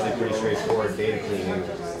is usually pretty straightforward data cleaning.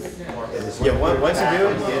 Once you do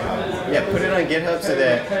it, put it on GitHub so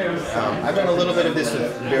that, I've done a little bit of this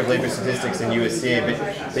with Bureau of Labor Statistics and USDA, but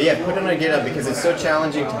put it on GitHub because it's so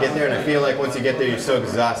challenging to get there, and I feel like once you get there, you're so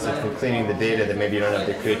exhausted from cleaning the data that maybe you don't have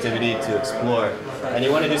the creativity to explore, and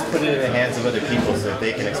you want to just put it in the hands of other people so that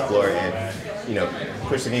they can explore and,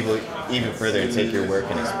 push the needle even further and take your work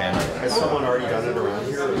and expand it. Has someone already done it around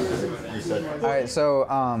here? You said. All right, so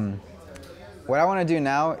what I want to do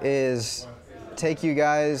now is take you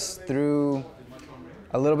guys through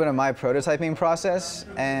a little bit of my prototyping process,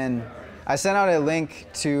 and I sent out a link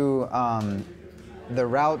to the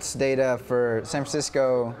routes data for San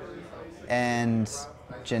Francisco and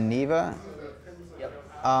Geneva.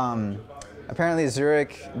 Apparently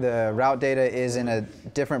Zurich, the route data is in a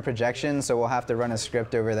different projection, so we'll have to run a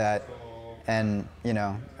script over that, and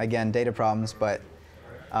again, data problems, but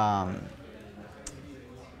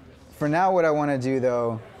for now what I want to do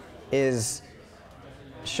though is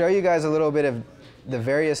show you guys a little bit of the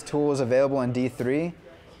various tools available in D3,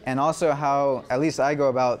 and also how at least I go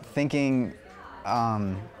about thinking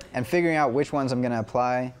and figuring out which ones I'm going to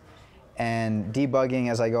apply and debugging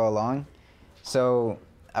as I go along. So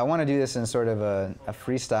I want to do this in sort of a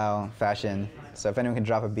freestyle fashion. So if anyone can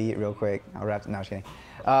drop a beat real quick, I'll wrap. No, I'm just kidding.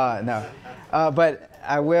 But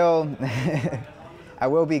I will I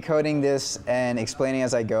will be coding this and explaining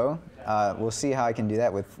as I go. We'll see how I can do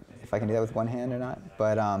that if I can do that with one hand or not.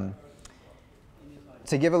 But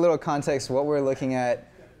to give a little context, what we're looking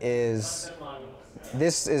at is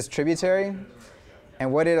this is tributary,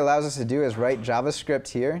 and what it allows us to do is write JavaScript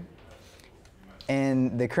here.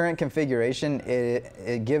 In the current configuration,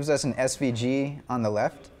 it gives us an SVG on the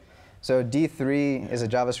left. So D3 is a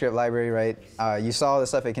JavaScript library, right? You saw the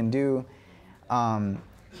stuff it can do.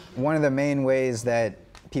 One of the main ways that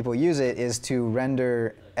people use it is to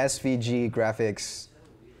render SVG graphics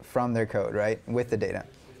from their code, right, with the data,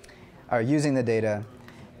 or using the data.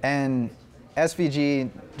 And SVG,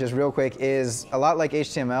 just real quick, is a lot like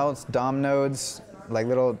HTML. It's DOM nodes, like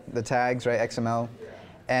the tags, right, XML.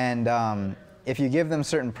 And if you give them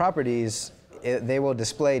certain properties, they will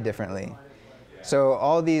display differently. So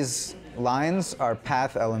all these lines are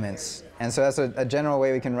path elements. And so that's a general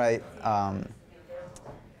way we can write,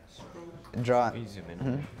 draw. Zoom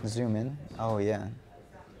in. Zoom in. Oh, yeah.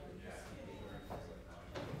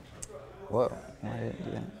 Whoa, why did it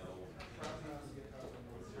do that?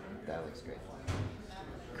 That looks great.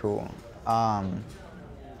 Cool.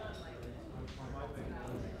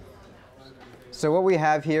 So what we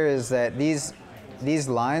have here is that these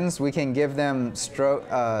lines, we can give them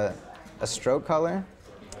a stroke color.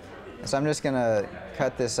 So I'm just going to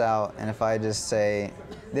cut this out, and if I just say,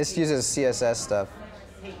 this uses CSS stuff.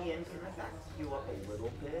 Hey Ian, can I back you up a little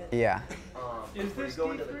bit? Yeah. Before you go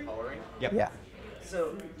into the coloring? Yep. Yeah.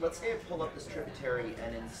 So let's say I pull up this tributary,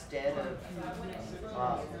 and instead of,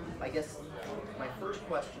 I guess my first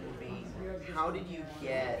question would be, how did you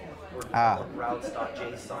get or develop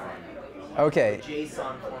routes.json? Okay.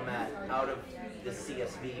 JSON format out of the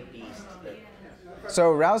CSV beast that.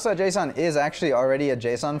 So routes.json is actually already a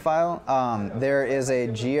JSON file. There is a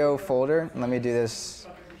geo folder. Let me do this.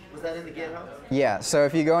 Was that in the GitHub? Yeah, so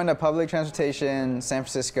if you go into public transportation, San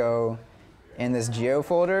Francisco, in this geo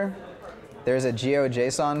folder, there's a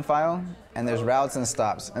geo.json file, and there's routes and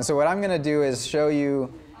stops. And so what I'm going to do is show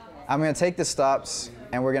you, I'm going to take the stops,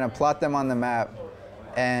 and we're going to plot them on the map,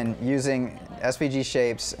 and using SVG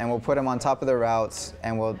shapes, and we'll put them on top of the routes,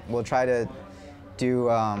 and we'll try to do,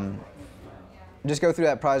 just go through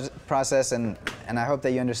that process, and I hope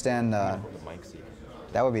that you understand.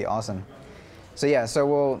 That would be awesome. So yeah,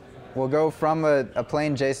 so we'll go from a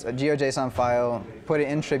plain geo.json file, put it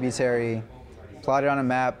in tributary, plot it on a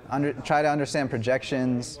map, try to understand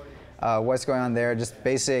projections, what's going on there, just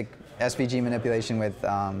basic SVG manipulation with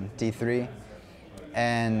D3.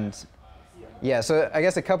 And yeah, so I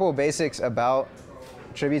guess a couple of basics about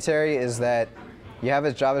tributary is that you have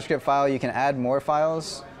a JavaScript file, you can add more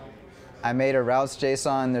files. I made a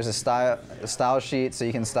routes.json, there's a style sheet so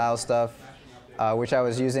you can style stuff, which I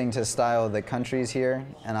was using to style the countries here,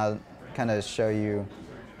 and I'll kind of show you,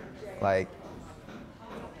 like,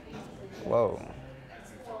 whoa.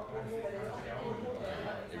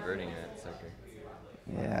 Inverting it, sucker.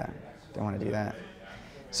 Yeah, don't want to do that.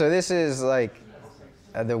 So this is like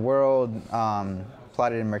the world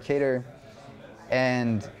plotted in Mercator,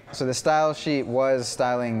 and so the style sheet was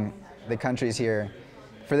styling the countries here.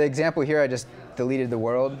 For the example here, I just deleted the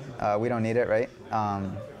world. We don't need it, right?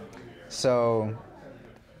 So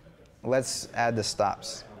let's add the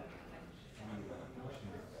stops.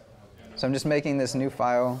 So I'm just making this new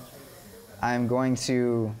file. I'm going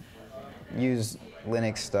to use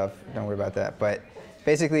Linux stuff. Don't worry about that. But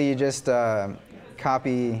basically, you just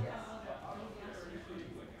copying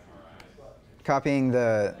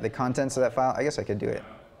the contents of that file. I guess I could do it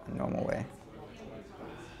a normal way.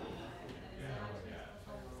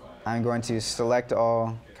 I'm going to select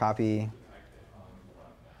all, copy,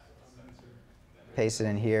 paste it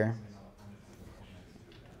in here,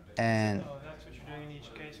 and that's what you're doing in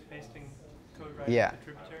each case, pasting code right yeah, into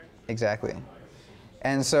the tributary? exactly.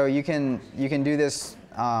 And so you can do this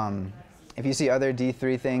if you see other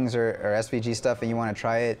D3 things or SVG stuff and you want to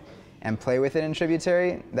try it and play with it in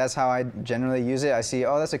tributary. That's how I generally use it. I see,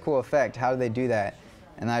 oh, that's a cool effect. How do they do that?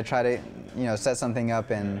 And I try to set something up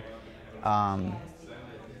and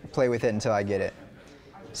play with it until I get it.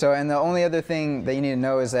 So, and the only other thing that you need to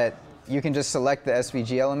know is that you can just select the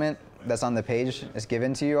SVG element that's on the page. It's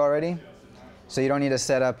given to you already. So you don't need to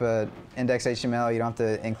set up a index.html. You don't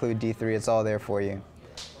have to include D3. It's all there for you.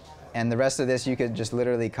 And the rest of this, you could just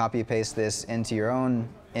literally copy paste this into your own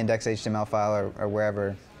index.html file or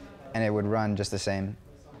wherever, and it would run just the same.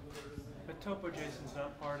 But TopoJSON's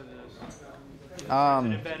not part of this. Is it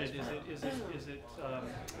embedded? Is it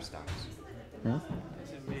Stops.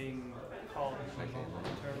 Is it being called internally?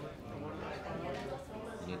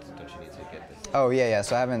 Don't you need to get this? Oh, yeah.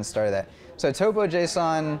 So I haven't started that. So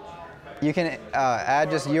TopoJSON, you can add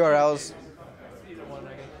just URLs. Either one,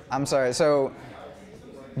 I guess. I'm sorry. So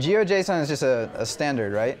GeoJSON is just a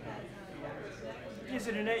standard, right? It's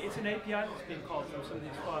an API that's being called from some of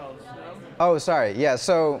these files, no? Oh, sorry. Yeah.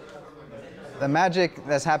 So the magic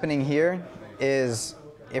that's happening here is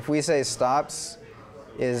if we say stops,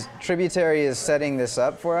 is tributary is setting this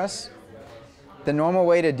up for us. The normal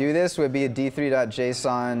way to do this would be a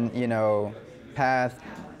d3.json, path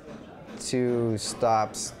to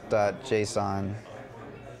stops.json,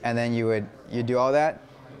 and then you do all that.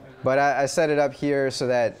 But I set it up here so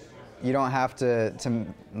that you don't have to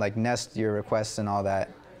like nest your requests and all that.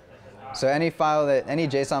 So any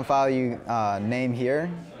JSON file you name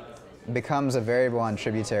here becomes a variable on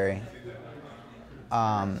tributary.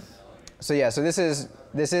 So yeah, so this is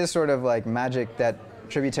this is sort of like magic that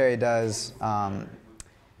Tributary does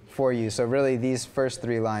for you. So really, these first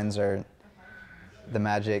 3 lines are the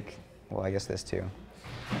magic. Well, I guess this too.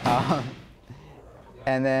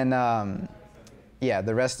 And then, yeah,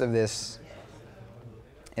 the rest of this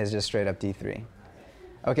is just straight up D3.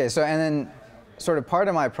 Okay, so and then sort of part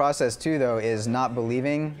of my process too, though, is not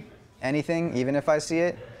believing anything, even if I see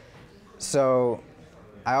it. So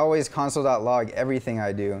I always console.log everything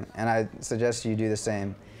I do, and I suggest you do the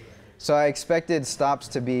same. So I expected stops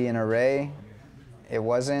to be an array. It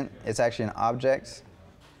wasn't. It's actually an object.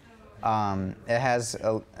 It has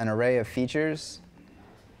an array of features,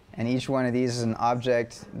 and each one of these is an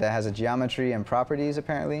object that has a geometry and properties,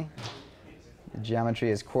 apparently. The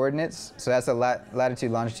geometry is coordinates, so that's a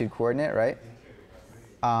latitude, longitude coordinate, right?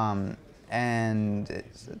 And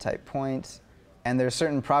it's a type point. And there's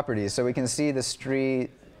certain properties. So we can see the street,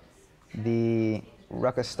 the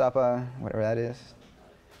Rakastapa, whatever that is.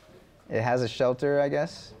 It has a shelter, I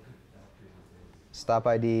guess. Stop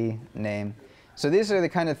ID, name. So these are the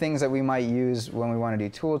kind of things that we might use when we want to do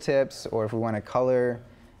tooltips, or if we want to color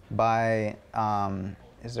by,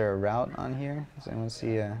 is there a route on here? Does anyone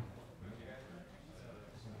see a?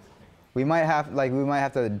 We might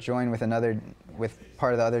have to join with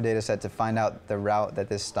part of the other data set to find out the route that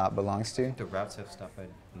this stop belongs to. The routes have stop ID?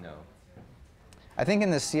 No. I think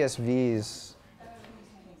in the CSVs.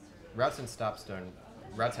 Routes and stops don't.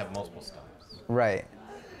 Routes have multiple stops. Right,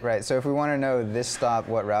 right. So if we want to know this stop,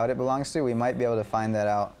 what route it belongs to, we might be able to find that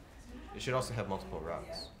out. It should also have multiple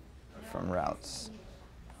routes. From routes.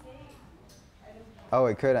 Oh,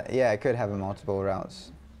 it could. Yeah, it could have multiple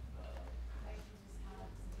routes.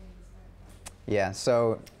 Yeah,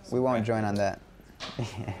 so we won't join on that.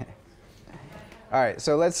 All right,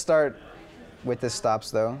 so let's start with the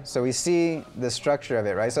stops, though. So we see the structure of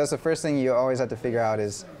it, right? So that's the first thing you always have to figure out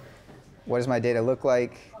is, what does my data look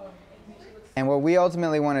like? And what we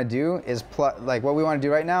ultimately want to do is plot, like what we want to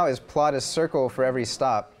do right now is plot a circle for every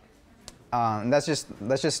stop. Let's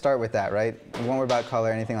just start with that, right? We won't worry about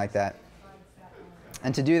color or anything like that.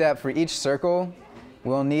 And to do that, for each circle,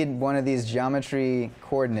 we'll need one of these geometry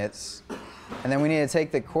coordinates. And then we need to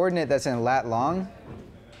take the coordinate that's in lat long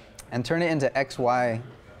and turn it into XY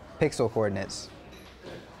pixel coordinates.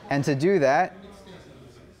 And to do that,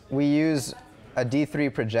 we use a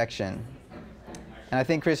D3 projection. And I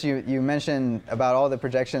think, Chris, you mentioned about all the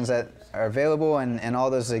projections that are available and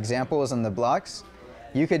all those examples in the blocks.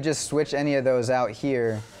 You could just switch any of those out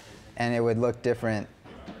here, and it would look different.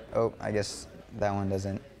 Oh, I guess that one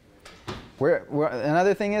doesn't.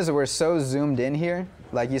 Another thing is we're so zoomed in here.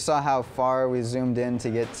 Like you saw how far we zoomed in to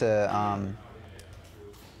get to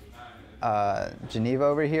Geneva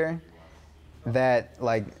over here. That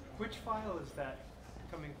like. Which file is that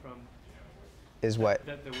coming from? Is what?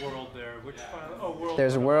 The world there. Which file? Oh, world.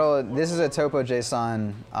 There's a world. This is a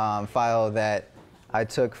topo.json file that I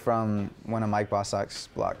took from one of Mike Bostock's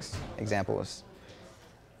blocks examples.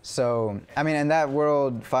 So I mean, and that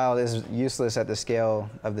world file is useless at the scale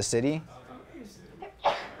of the city.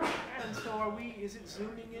 And so are we? Is it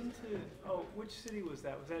zooming into? Oh, which city was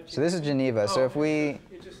that? Was that? Geneva? So this is Geneva. So if we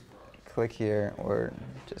just click here or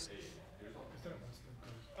just.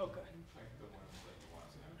 Okay.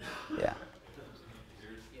 Yeah.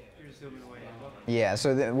 You're zooming away. Yeah.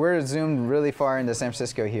 So we're zoomed really far into San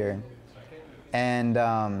Francisco here, and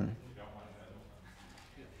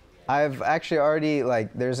I've actually already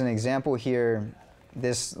there's an example here.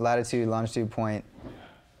 This latitude longitude point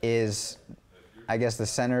is, I guess, the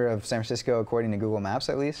center of San Francisco according to Google Maps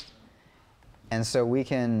at least. And so we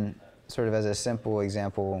can sort of as a simple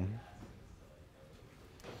example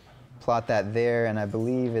plot that there, and I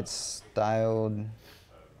believe it's styled.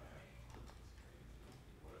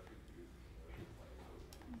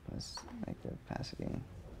 Let's make the opacity.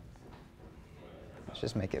 Let's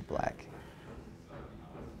just make it black.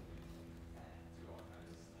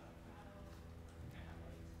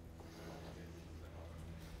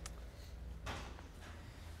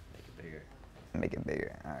 Make it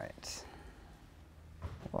bigger. All right.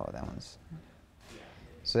 Whoa, that one's.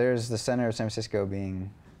 So there's the center of San Francisco being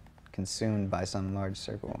consumed by some large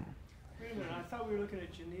circle. Wait a minute. I thought we were looking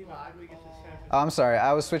at Geneva. How did we get to San Francisco? Oh, I'm sorry.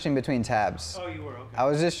 I was switching between tabs. Oh, you were. Okay. I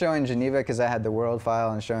was just showing Geneva because I had the world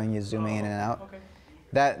file and showing you zooming in and out. Okay.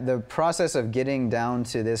 That the process of getting down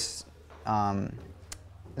to this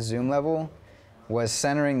zoom level was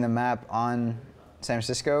centering the map on San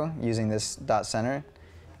Francisco using this dot center,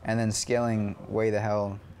 and then scaling way the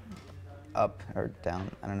hell up or down.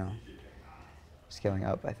 I don't know. Scaling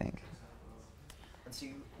up, I think. And so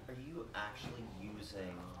are you actually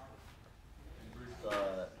using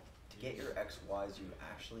the get your XYs, are you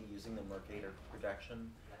actually using the Mercator projection,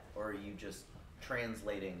 or are you just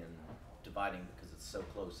translating and dividing because it's so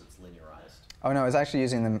close it's linearized? Oh no, it's actually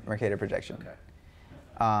using the Mercator projection. Okay.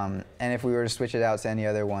 And if we were to switch it out to any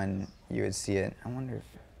other one, you would see it. I wonder if...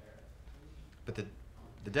 But the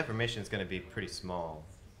deformation is going to be pretty small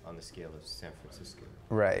on the scale of San Francisco.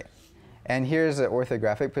 Right. And here's an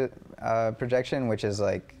orthographic projection, which is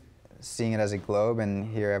like seeing it as a globe,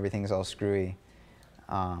 and here everything's all screwy.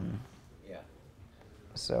 Yeah.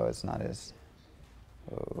 So it's not as...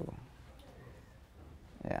 Oh.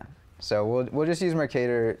 Yeah. So we'll just use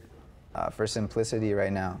Mercator for simplicity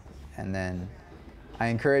right now. And then I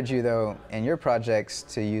encourage you, though, in your projects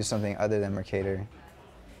to use something other than Mercator,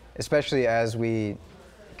 especially as we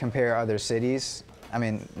compare other cities, I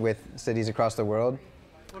mean, with cities across the world.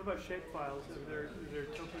 What about shapefiles? Is there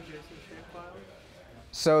TopoJSON shapefiles?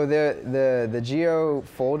 So the geo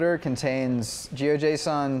folder contains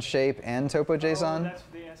GeoJSON, shape, and TopoJSON. Oh, that's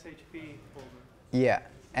the SHP folder. Yeah.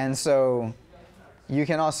 And so you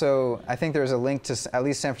can also, I think there's a link to at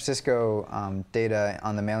least San Francisco data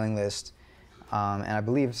on the mailing list, and I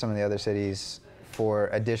believe some of the other cities for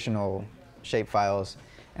additional shapefiles.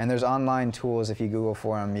 And there's online tools, if you Google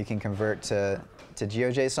for them, you can convert to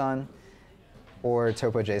GeoJSON or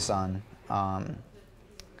TopoJSON. Could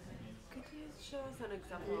you show us an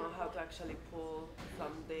example of how to actually pull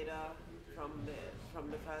some data from the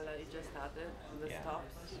file that you just added, from the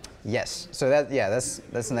stops? Yes. So that's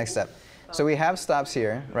the next step. So we have stops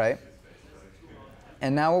here, right?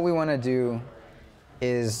 And now what we want to do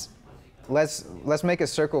is let's make a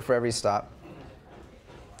circle for every stop.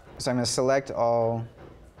 So I'm going to select all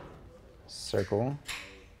circle,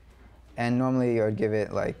 and normally I would give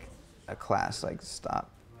it like a class like stop.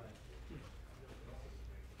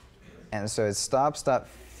 And so it's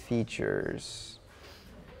stops.features.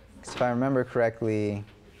 If I remember correctly,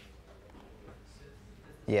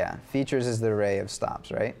 yeah, features is the array of stops,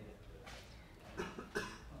 right?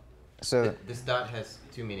 So This dot has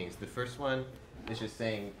two meanings. The first one is just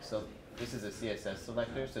saying, so this is a CSS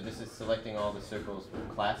selector, so this is selecting all the circles with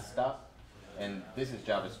class stop, and this is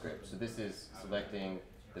JavaScript. So this is selecting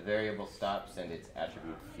the variable stops and its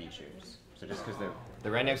attribute features. So just because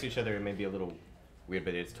they're right next to each other, it may be a little weird,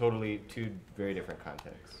 but it's totally two very different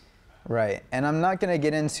contexts. right, and I'm not going to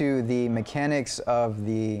get into the mechanics of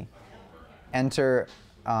the enter,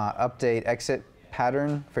 update, exit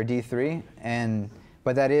pattern for D3,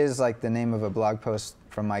 but that is like the name of a blog post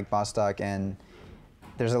from Mike Bostock, and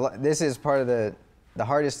there's a lot. This is part of the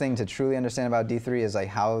hardest thing to truly understand about D3 is like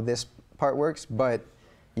how this part works, but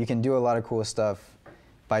you can do a lot of cool stuff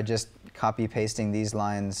by just copy pasting these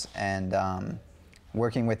lines and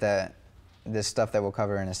working with this stuff that we'll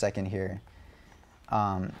cover in a second here.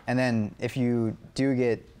 And then if you do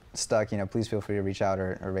get stuck, please feel free to reach out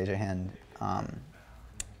or raise your hand.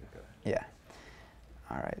 Yeah.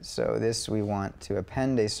 All right, so this we want to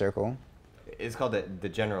append a circle. It's called the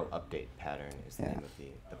general update pattern is the name of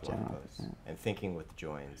the blog post. Yeah. And thinking with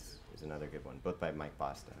joins is another good one, both by Mike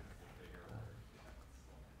Bostock.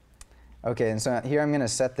 Okay, and so here I'm going to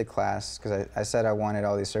set the class, because I said I wanted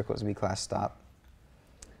all these circles to be class stop.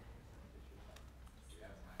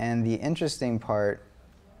 And the interesting part,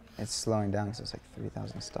 it's slowing down because it's like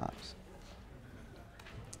 3,000 stops.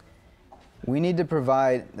 We need to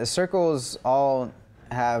provide, the circles all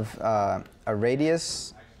have a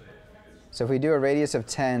radius. So if we do a radius of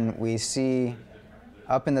 10, we see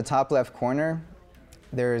up in the top left corner,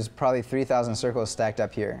 there's probably 3,000 circles stacked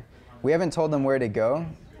up here. We haven't told them where to go,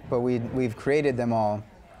 but we've created them all,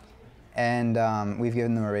 and we've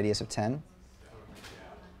given them a radius of 10.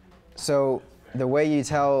 So the way you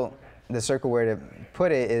tell the circle where to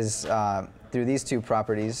put it is through these two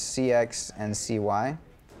properties, cx and cy,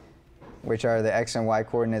 which are the x and y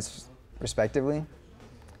coordinates respectively.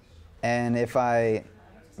 And if I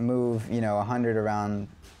move 100 around,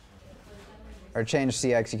 or change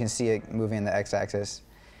cx, you can see it moving in the x-axis.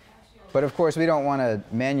 But of course, we don't want to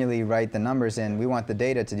manually write the numbers in. We want the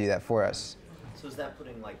data to do that for us. So is that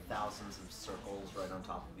putting like thousands of circles right on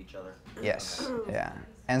top of each other? Yes, yeah.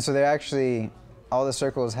 And so they're actually, all the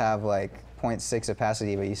circles have like 0.6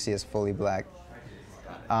 opacity, but you see it's fully black.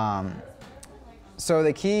 So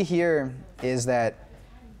the key here is that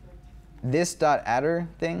this .adder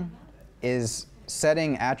thing is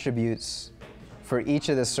setting attributes for each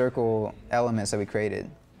of the circle elements that we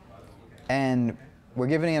created. And we're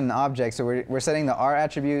giving it an object, so we're setting the R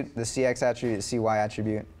attribute, the CX attribute, the CY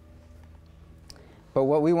attribute. But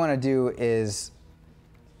what we want to do is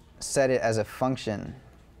set it as a function.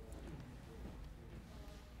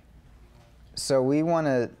 So we want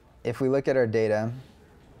to, if we look at our data,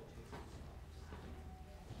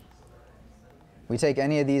 we take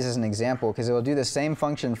any of these as an example because it will do the same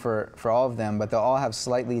function for all of them, but they'll all have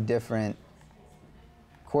slightly different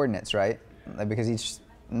coordinates, right? Like, because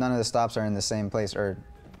none of the stops are in the same place, or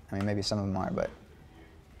I mean maybe some of them are, but.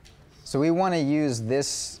 So we want to use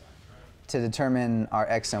this to determine our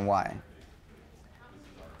x and y.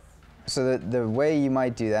 So the way you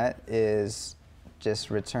might do that is just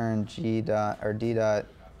return g dot or d dot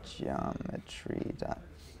geometry dot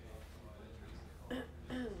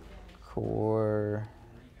coordinates.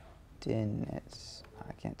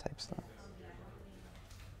 I can't type slow.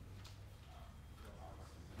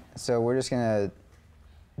 So we're just going to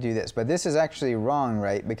do this. But this is actually wrong,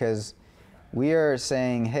 right? Because we are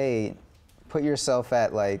saying, hey, put yourself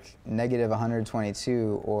at like negative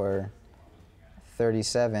 122 or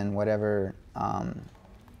 37, whatever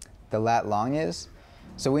the lat long is.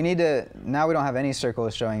 So we need to, now we don't have any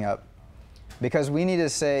circles showing up because we need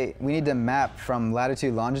to map from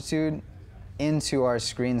latitude, longitude into our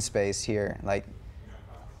screen space here. Like,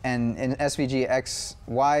 and in SVG, x,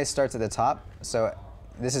 y starts at the top. So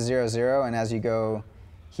this is 0, 0, and as you go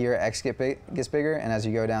here, x gets bigger, and as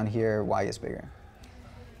you go down here, y gets bigger.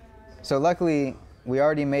 So luckily, we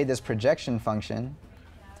already made this projection function,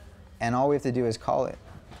 and all we have to do is call it.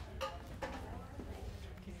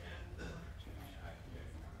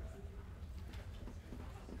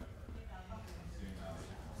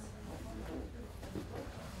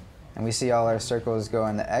 And we see all our circles go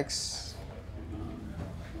in the x.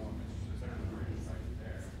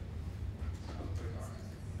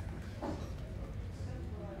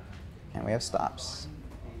 And we have stops.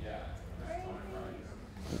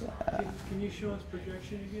 Can you show us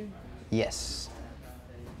projection again? Yes.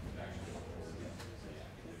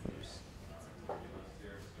 Oops.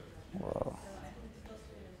 Whoa.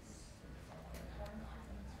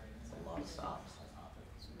 That's a lot of stops.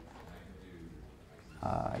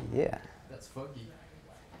 Yeah. That's foggy.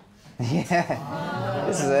 Yeah.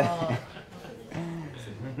 This is a.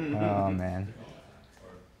 Oh man.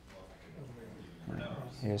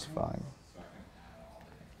 Here's fog.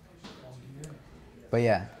 But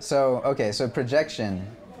yeah, so okay, so projection.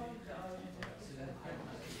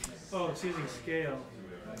 Oh, it's using scale.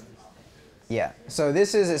 Yeah, so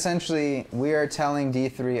this is essentially, we are telling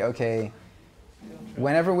D3, okay,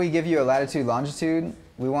 whenever we give you a latitude, longitude,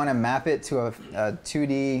 we want to map it to a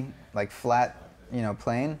 2D, like flat,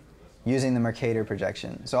 plane using the Mercator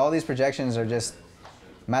projection. So all these projections are just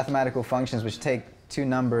mathematical functions which take two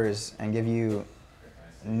numbers and give you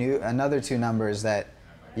another two numbers that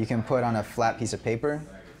you can put on a flat piece of paper.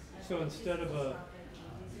 So instead of a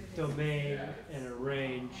domain and a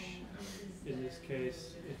range, in this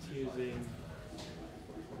case, it's using...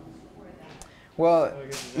 Well,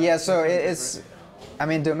 yeah, so it's, I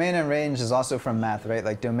mean, domain and range is also from math, right?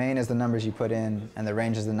 Like domain is the numbers you put in and the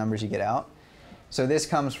range is the numbers you get out. So this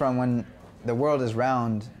comes from when the world is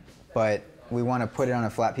round, but we want to put it on a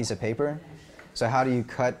flat piece of paper. So how do you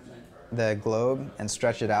cut the globe and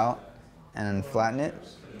stretch it out and flatten it?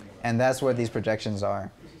 And that's what these projections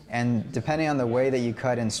are. And depending on the way that you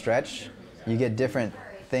cut and stretch, you get different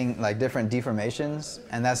different deformations.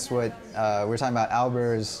 And that's what we're talking about.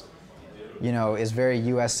 Albers, is very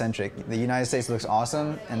US centric. The United States looks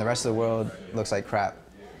awesome and the rest of the world looks like crap.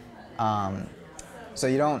 So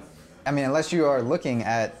you don't, unless you are looking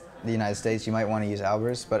at the United States, you might want to use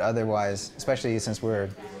Albers, but otherwise, especially since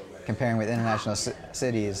we're comparing with international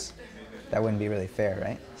cities, that wouldn't be really fair,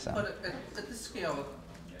 right? So. But at this scale,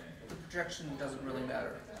 the projection doesn't really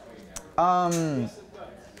matter.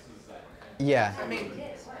 Yeah.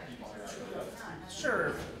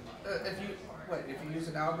 Sure. If you use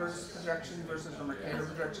an Albers projection versus a Mercator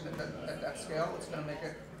projection at that scale, it's going to make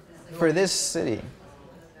it. For this city,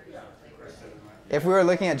 if we were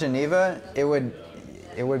looking at Geneva, it would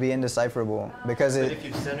be indecipherable because But if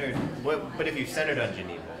you've centered on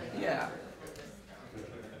Geneva. Yeah.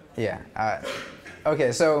 Yeah.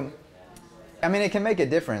 Okay, so, it can make a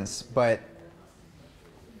difference, but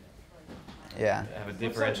yeah. Have a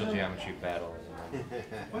differential geometry battle.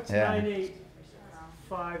 What's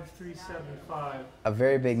 985,375? A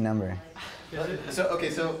very big number.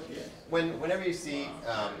 So whenever you see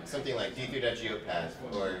something like d3.geopath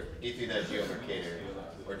or d3.geomercator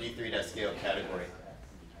or d3.scale category,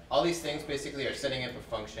 all these things basically are setting up a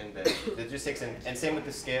function that just takes and same with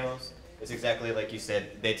the scales. It's exactly like you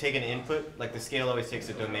said. They take an input, like the scale always takes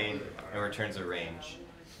a domain and returns a range.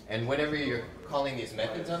 And whenever you're calling these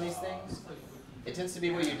methods on these things, it tends to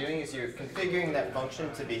be what you're doing is you're configuring that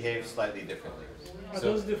function to behave slightly differently. Are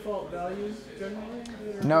those default values generally?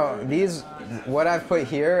 No, what I've put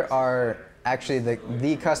here are actually the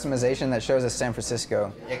customization that shows us San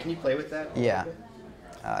Francisco. Yeah, can you play with that? Yeah.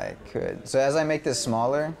 I could. So as I make this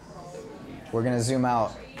smaller, we're going to zoom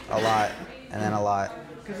out a lot and then a lot.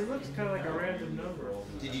 Because it looks kind of like a random number.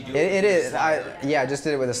 Did you do It is. Yeah, I just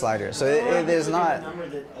did it with a slider. So it is not. A number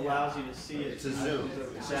that allows you to see it. It's a zoom.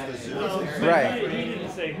 It's just a zoom. Well, Right. He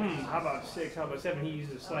didn't say, how about 6, how about 7? He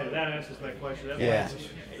used a slider. That answers my question. That's Yeah. why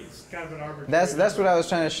it's kind of an arbitrary. That's what I was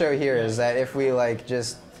trying to show here, is that if we like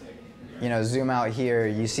just, you know, zoom out here,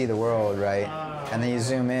 you see the world, right? And then you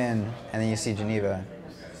zoom in, and then you see Geneva.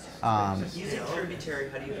 Using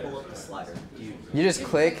tributary, how do you pull up the slider? You just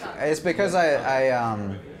click. It's because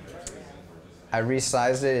I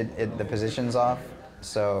resized it, the position's off,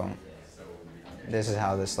 so this is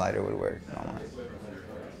how the slider would work normally.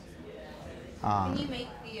 Can you make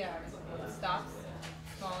the stops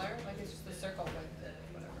smaller? Like it's just a circle with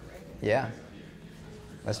whatever, right? Yeah,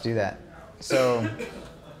 let's do that. So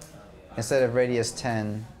instead of radius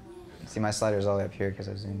 10, see my slider's all the way up here because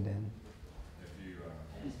I zoomed in.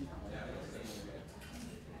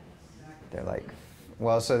 They're like,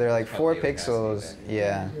 well, so they're like 4 pixels,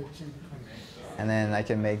 yeah. And then I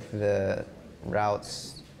can make the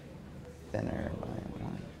routes thinner by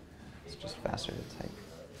 1. It's just faster to type.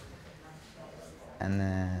 And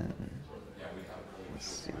then, let's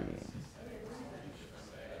see.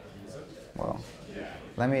 Well,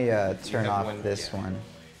 let me turn off this one.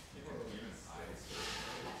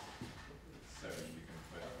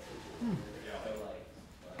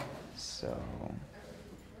 So,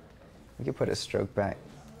 we could put a stroke back.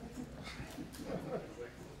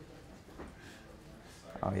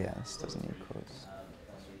 Oh yeah, this doesn't need quotes.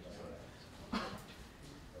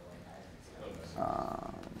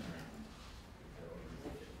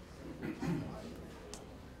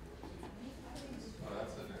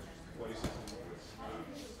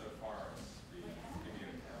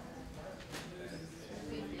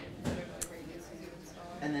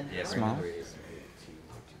 And then Small.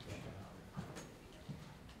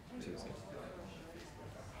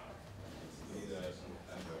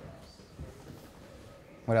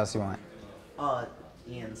 What else you want?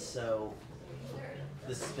 And so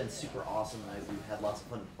this has been super awesome. We've had lots of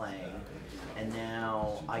fun playing, and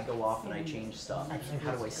now I go off and I change stuff.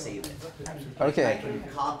 How do I save it? Okay. I can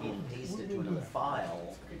copy and paste it to another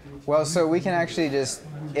file. Well, so we can actually just,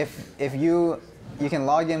 if you can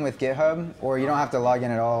log in with GitHub, or you don't have to log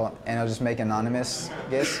in at all, and it'll just make anonymous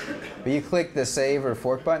GIS. But you click the save or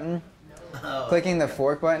fork button. Clicking the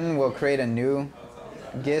fork button will create a new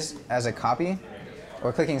GIS as a copy,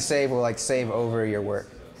 or clicking save will like save over your work.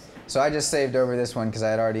 So I just saved over this one because I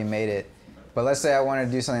had already made it. But let's say I wanted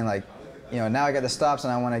to do something like, you know, now I got the stops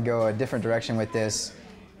and I want to go a different direction with this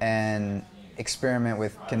and experiment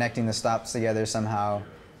with connecting the stops together somehow.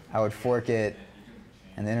 I would fork it,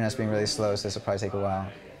 and the internet's being really slow, so this will probably take a while.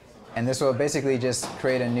 And this will basically just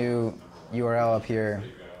create a new URL up here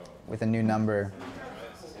with a new number.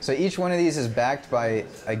 So each one of these is backed by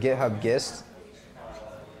a GitHub gist,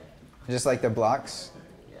 just like the blocks.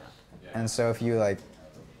 And so if you like,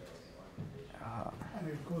 And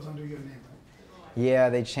it goes under your name. yeah,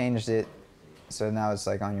 they changed it, so now it's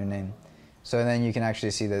like on your name. So then you can actually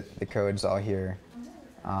see that the code's all here.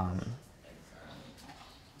 So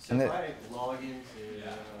if I log into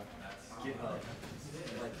GitHub,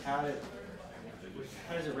 like how does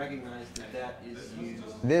it recognize that that is used?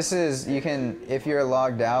 This is, you can, if you're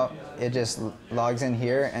logged out, it just logs in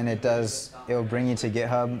here and it will bring you to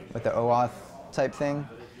GitHub with the OAuth type thing,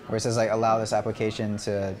 where it says like allow this application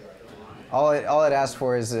to, all it asks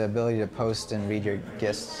for is the ability to post and read your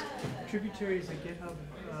gists. Tributary is a GitHub.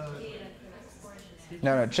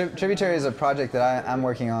 No, Tributary is a project that I'm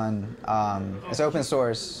working on. It's open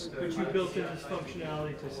source. But you built in this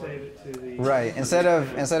functionality to save it to the. Right. Instead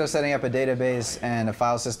of setting up a database and a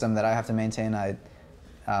file system that I have to maintain, I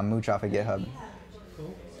mooch off of GitHub.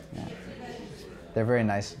 Cool. Yeah. They're very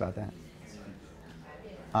nice about that.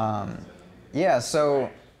 Yeah. So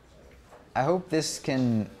I hope this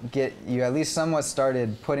can get you at least somewhat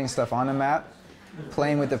started putting stuff on a map,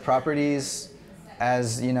 playing with the properties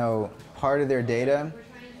as, you know, part of their data.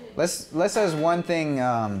 Let's as one thing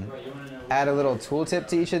add a little tooltip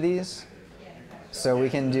to each of these. So we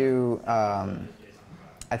can do,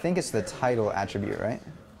 I think it's the title attribute, right?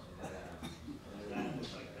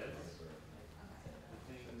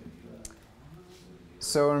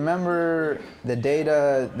 So remember the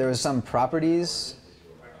data, there was some properties.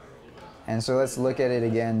 And so let's look at it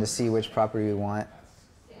again to see which property we want.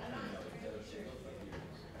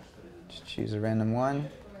 Just choose a random one.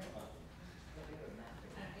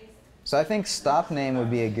 So I think stop name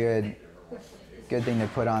would be a good thing to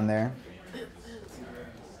put on there.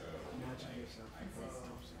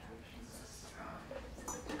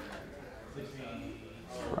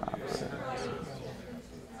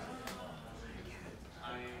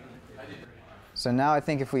 So now I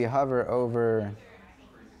think if we hover over,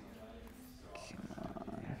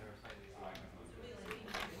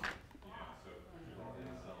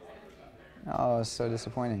 oh, it's so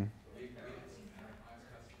disappointing.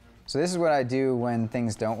 So this is what I do when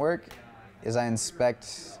things don't work, is I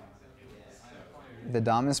inspect the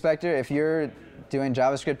DOM inspector. If you're doing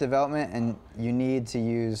JavaScript development and you need to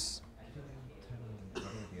use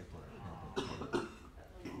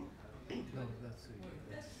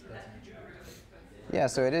yeah,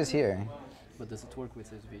 so it is here. But does it work with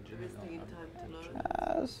SVG?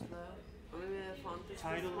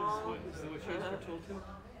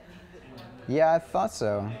 Yeah, I thought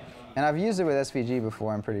so. And I've used it with SVG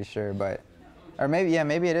before, I'm pretty sure, but, or maybe, yeah,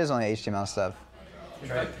 maybe it is only HTML stuff. In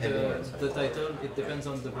fact, the title, it depends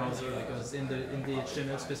on the browser, because in the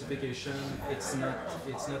HTML specification, it's not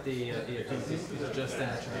a tooltip, it's just an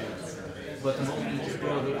attribute. But most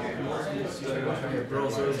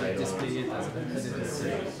browsers display it as it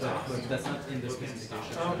is, but that's not in the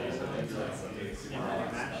specification.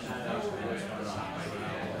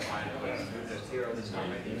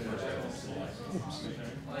 Oops.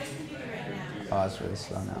 Oh, it's really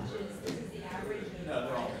slow now.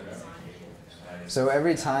 So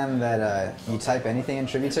every time that you type anything in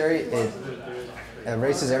Tributary, it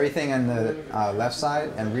erases everything on the left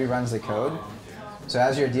side and reruns the code. So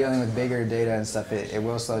as you're dealing with bigger data and stuff, it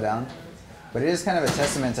will slow down. But it is kind of a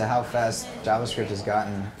testament to how fast JavaScript has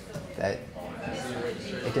gotten, that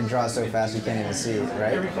it can draw so fast you can't even see it,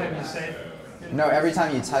 right? Every time you say? No, every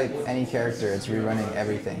time you type any character, it's rerunning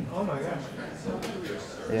everything. Oh my gosh.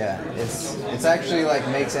 Yeah, it's actually like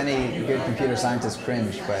makes any good computer scientist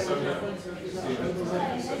cringe, but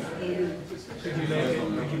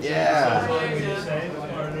yeah.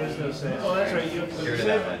 Oh, that's right. You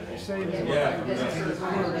save it.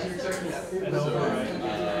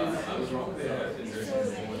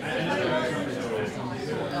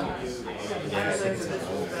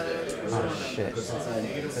 Oh shit.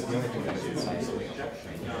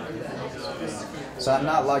 So I'm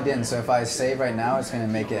not logged in, so if I save right now, it's going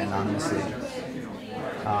to make it anonymously.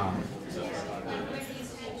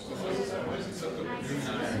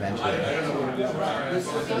 Eventually.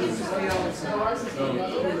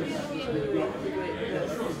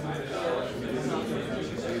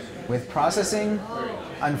 With processing,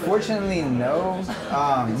 unfortunately, no.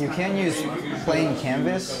 You can use plain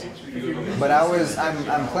canvas, but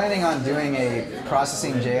I'm planning on doing a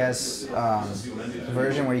processing JS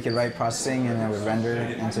version where you could write processing and it would render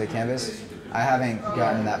into canvas. I haven't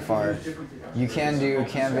gotten that far. You can do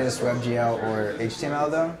Canvas, WebGL, or HTML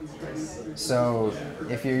though. So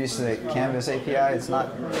if you're used to the Canvas API, it's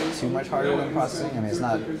not too much harder than processing. I mean, it's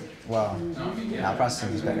not, well, now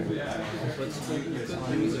processing is better. But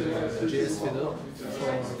you use a JS feeder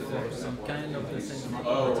for some kind of the same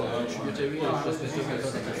Tributary is just better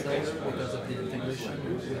because of the size, because of the integration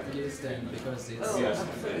with GIST, and because it's... Yeah,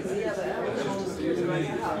 but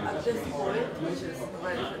at this point, which is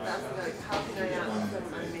right, that's like, how can I add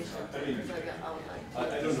some animation to like an outline? I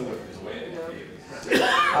don't know what this way.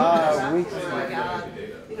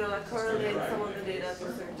 You know, like correlate some of the data to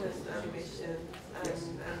certain animations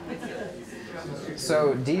and make it.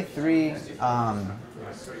 So D3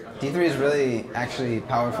 is really actually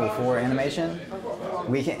powerful for animation.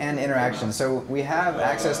 And interaction. So we have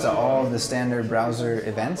access to all the standard browser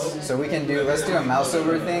events. So we can do, let's do a mouse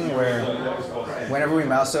over thing where whenever we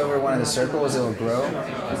mouse over one of the circles, it will grow,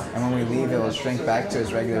 and when we leave, it will shrink back to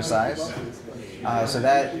its regular size. So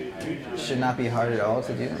that should not be hard at all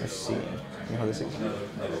to do. Let's see. Can you hold this again?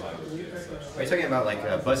 Are you talking about like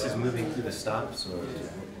buses moving through the stops, or?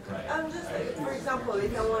 Just like, for example,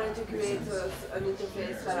 if I wanted to create an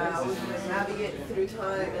interface that I would like, navigate through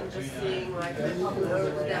time and just seeing like the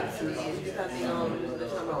color, the density, depending on the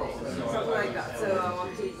time of day, something like that. So I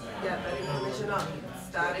want to get that information up.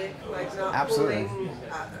 Static, like not Absolutely. pulling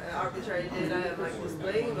arbitrary data and like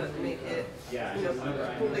displaying, but make it, you know,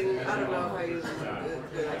 pulling, I don't know how you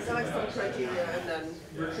like select some criteria and then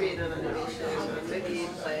create an animation and maybe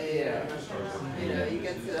play, and, you know, you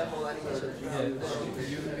can see the whole animation.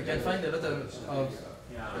 You can find a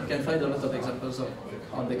lot of examples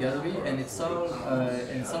on the gallery, and it's all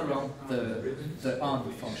around the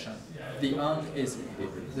on function. The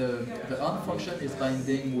on function is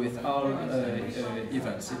binding with all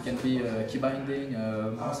events. It can be a key binding,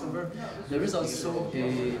 mouse over. There is also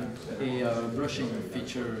a brushing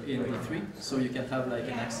feature in D3, so you can have like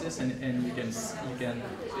an axis, and you can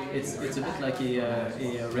it's a bit like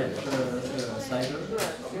a range slider.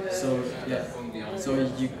 So yeah, so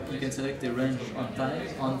you can select a range on time,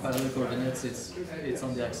 on parallel coordinates. It's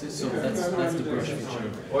on the axis, so that's the brush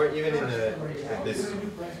feature. Or even in this.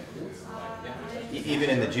 even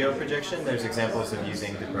in the geo projection, there's examples of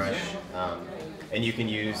using the brush, and you can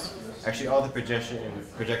use, actually all the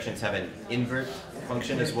projections have an invert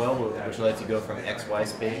function as well, which lets you go from XY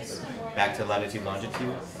space back to latitude,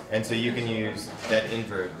 longitude. And so you can use that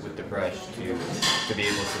invert with the brush to be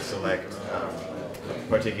able to select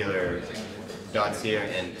particular dots here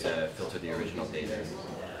and filter the original data.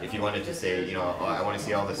 If you wanted to say, you know, I want to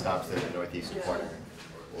see all the stops in the northeast corner,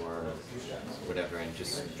 or whatever, and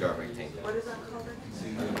just draw a rectangle. What is that called?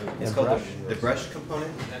 It's called the brush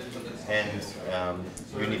component, and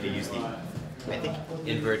you need to use the, I think,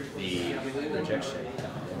 invert the projection.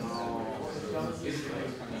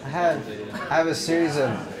 I have a series of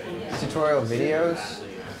tutorial videos,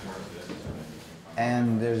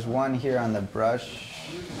 and there's one here on the brush,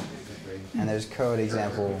 and there's code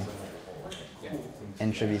example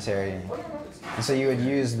in tributary. And so you would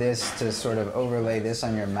use this to sort of overlay this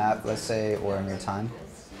on your map, let's say, or on your time.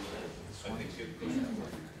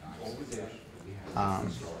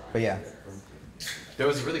 But yeah. There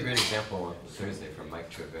was a really great example on Thursday from Mike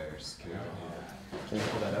Traverse. Can you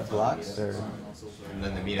pull that up? Blocks or? And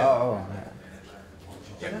then the meetup. Oh, yeah.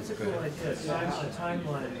 Yeah, that's a cool idea. A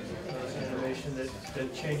timeline animation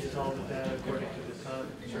that changes all the data according to the time.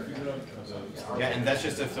 Yeah, and that's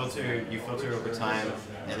just a filter. You filter over time,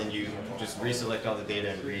 and then you just reselect all the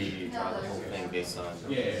data and redraw the whole thing based on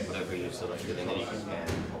whatever you selected, and then you can pan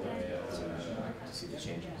to see the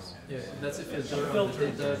changes. Yeah, that's a filter of the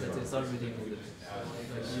data that is already loaded.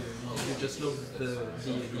 You just load the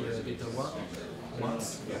data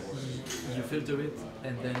once, you filter it,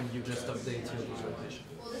 and then you just update your visualization.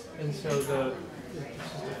 And so the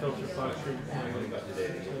filter function,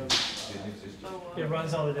 it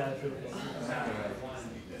runs all the data through it.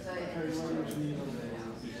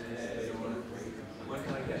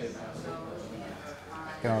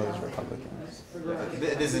 All those Republicans.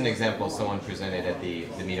 This is an example someone presented at the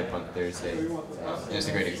meetup on Thursday. And it's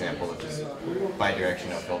a great example of just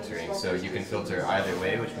bidirectional filtering. So you can filter either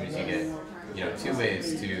way, which means you get two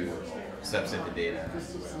ways to subset the data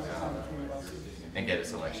and get a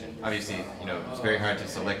selection. Obviously, it's very hard to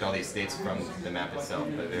select all these states from the map itself,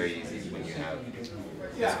 but very easy when you have this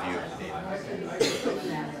view of the data.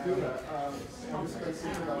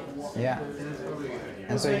 Yeah.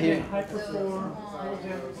 And so here.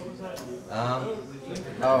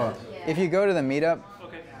 If you go to the meetup,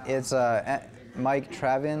 it's Mike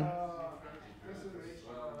Travin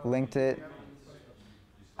linked it.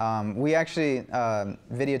 We actually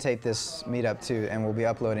videotaped this meetup too, and we'll be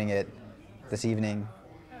uploading it this evening.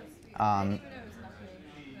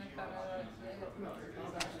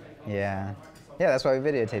 Yeah, that's why we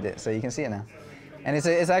videotaped it, so you can see it now. And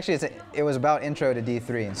it was about intro to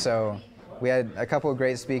D3. So we had a couple of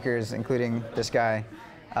great speakers, including this guy,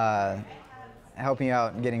 helping you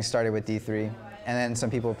out getting started with D3, and then some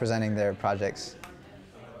people presenting their projects.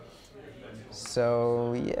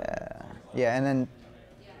 So yeah, and then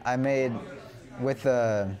I made with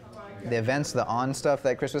the events, the on stuff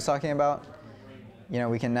that Chris was talking about.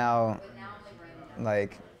 We can now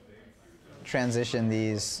transition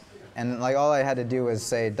these, and all I had to do was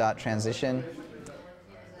say .transition,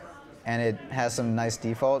 and it has some nice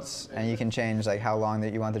defaults, and you can change how long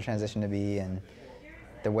that you want the transition to be and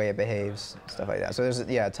the way it behaves, stuff like that. So there's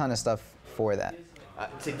a ton of stuff for that.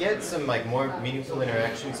 To get some more meaningful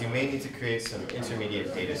interactions, you may need to create some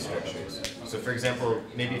intermediate data structures. So for example,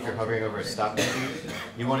 maybe if you're hovering over a stop menu,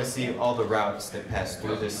 you want to see all the routes that pass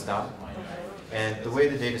through this stop. And the way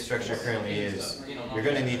the data structure currently is, you're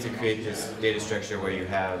going to need to create this data structure where you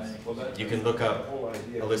can look up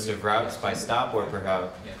a list of routes by stop, or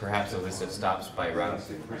perhaps a list of stops by route,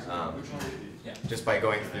 just by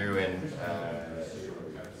going through and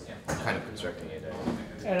kind of constructing it.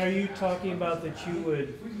 And are you talking about that you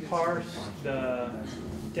would parse the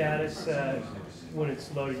data set when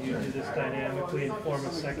it's loaded? You do this dynamically and form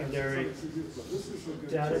a secondary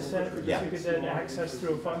data set that you could then access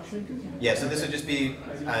through a function? Yeah, so this would just be,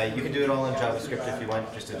 you can do it all in JavaScript if you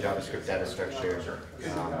want, just a JavaScript data structure.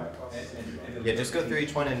 Just go through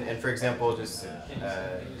each one and for example, just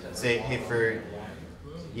say, hey, for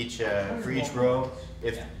each row,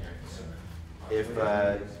 if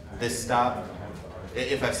this stop,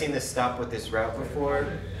 if I've seen this stop with this route before,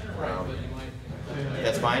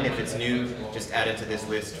 that's fine. If it's new, just add it to this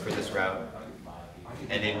list for this route.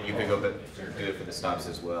 And then you can go do it for the stops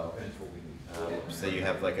as well. So you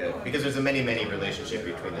have because there's a many relationship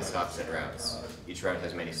between the stops and routes. Each route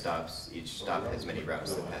has many stops, each stop has many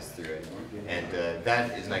routes that pass through it. And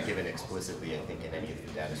that is not given explicitly, I think, in any of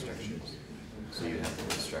the data structures. So you have to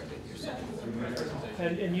construct it yourself.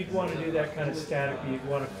 And you'd want to do that kind of statically. You'd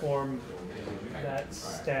want to form that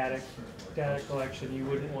static data collection, you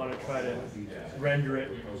wouldn't want to try to render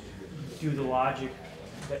it, do the logic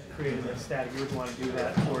that created that static. You wouldn't want to do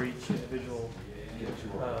that for each individual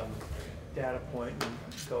data point and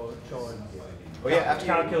go and well, yeah,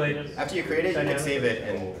 calculate it. After you create it, you can save it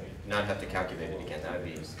and not have to calculate it again. That would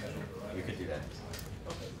be, you could do that.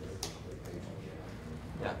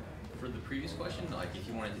 Yeah. For the previous question, like if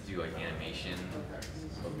you wanted to do like animation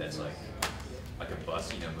that's like a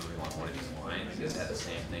bus, moving on one of these lines, is that the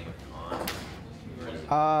same thing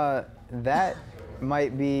on? That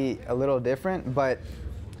might be a little different, but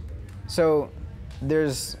so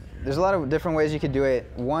there's a lot of different ways you could do it.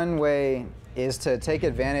 One way is to take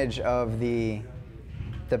advantage of the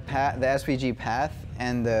SVG path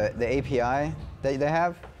and the API that they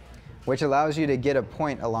have, which allows you to get a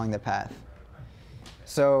point along the path.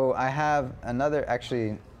 So I have another,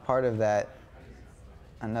 actually, part of that,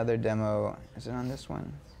 another demo. Is it on this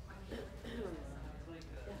one?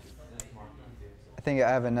 I think I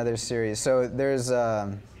have another series. So there's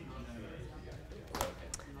a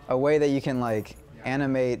way that you can like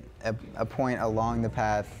animate a point along the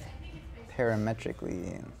path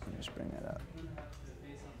parametrically. Let me just bring that up.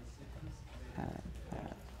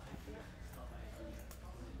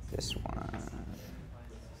 This one.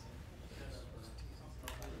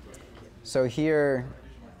 So here,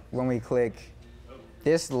 when we click,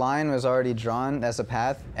 this line was already drawn as a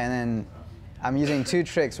path, and then I'm using two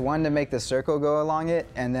tricks, one to make the circle go along it,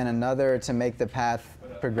 and then another to make the path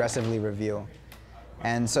progressively reveal.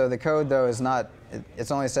 And so the code, though, is not,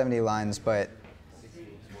 it's only 70 lines, but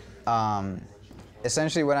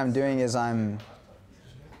essentially what I'm doing is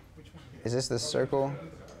is this the circle?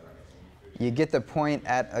 You get the point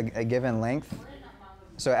at a given length.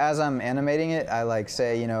 So as I'm animating it, I like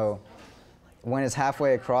say, when it's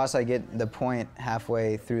halfway across, I get the point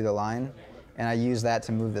halfway through the line, and I use that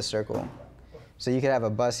to move the circle. So you could have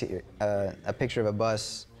a bus here, a picture of a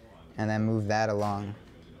bus, and then move that along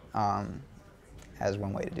as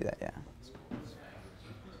one way to do that, yeah.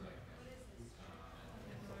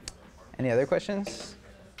 Any other questions?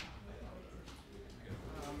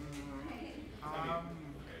 I'm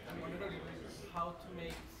wondering how to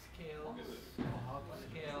make scales, or how to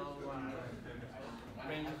scale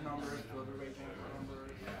range of numbers to other range of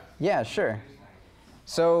numbers. Yeah, sure.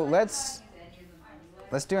 So let's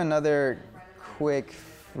do another quick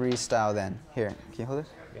freestyle then. Here, can you hold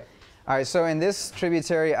this? Yeah. All right, so in this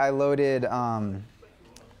tributary, I loaded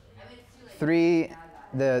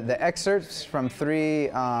the excerpts from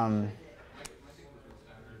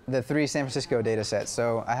the three San Francisco data sets.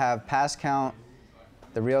 So I have pass count,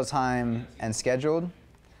 the real time, and scheduled.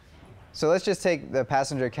 So let's just take the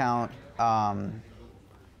passenger count, and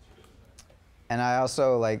I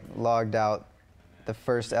also logged out the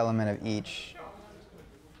first element of each.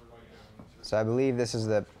 So I believe this is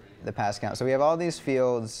the pass count. So we have all these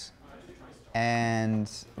fields,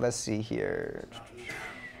 and let's see here.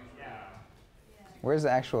 Where's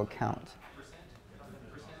the actual count?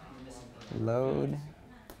 Load.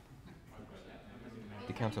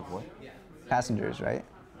 The count of what? Passengers, right?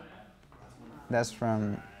 That's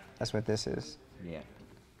what this is. Yeah.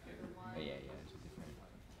 Yeah.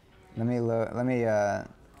 Let me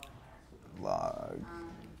log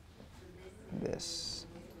this.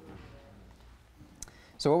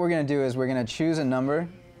 So what we're going to do is we're going to choose a number.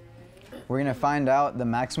 We're going to find out the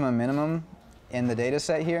maximum minimum in the data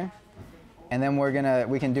set here. And then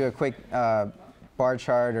we can do a quick bar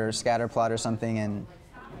chart or scatter plot or something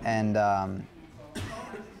and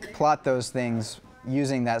plot those things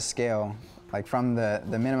using that scale, like from the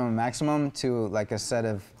minimum and maximum to like a set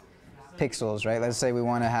of pixels, right? Let's say we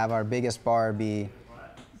want to have our biggest bar be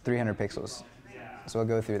 300 pixels. So we'll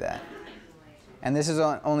go through that. And this is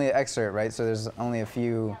only an excerpt, right? So there's only a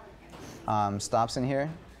few stops in here.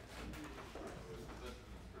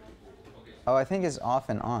 Oh, I think it's off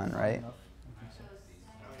and on, right?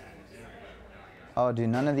 Oh, do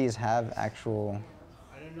none of these have actual...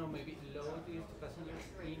 I don't know, maybe load is the passenger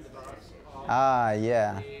screen, the bars off. Ah,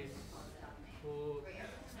 yeah. Steps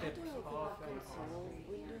off and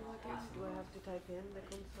Do I have to type in the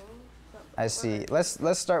console? I see.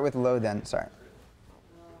 Let's start with load then. Sorry.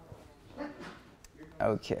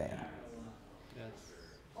 Okay.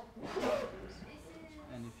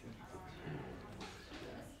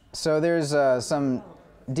 So there's some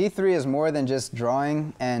D3 is more than just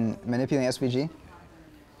drawing and manipulating SVG.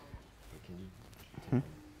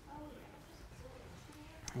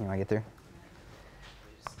 You want to get through?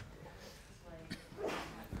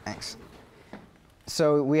 Thanks.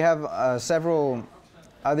 So we have several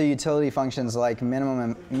other utility functions like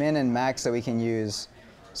min and max that we can use.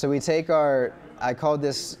 So we take I called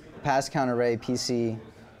this pass count array PC,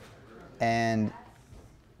 And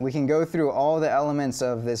we can go through all the elements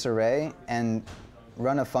of this array and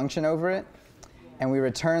run a function over it, and we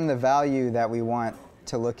return the value that we want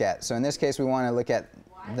to look at. So in this case, we want to look at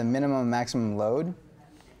the minimum and maximum load.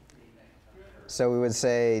 So we would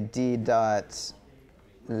say d.load,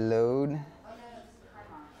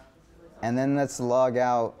 and then let's log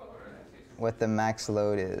out what the max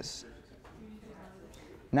load is.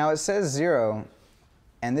 Now it says 0,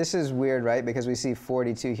 and this is weird, right? Because we see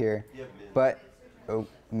 42 here, but oh,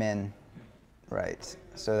 min, right?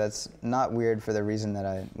 So that's not weird for the reason that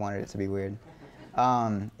I wanted it to be weird.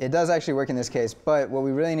 It does actually work in this case, but what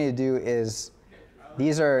we really need to do is,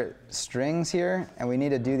 these are strings here, and we need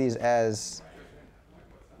to do these as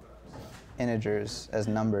integers, as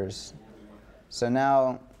numbers. So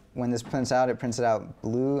now when this prints out, it prints it out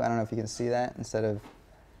blue. I don't know if you can see that instead of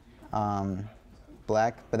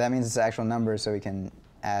black, but that means it's an actual number, so we can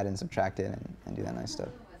add and subtract it and do that nice stuff.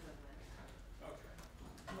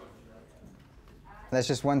 That's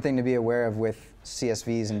just one thing to be aware of with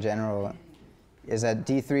CSVs in general, is that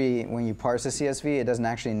D3, when you parse a CSV, it doesn't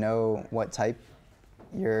actually know what type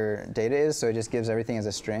your data is, so it just gives everything as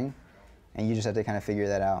a string, and you just have to kind of figure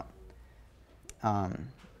that out.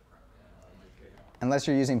 Unless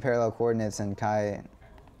you're using parallel coordinates, and Kai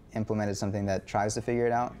implemented something that tries to figure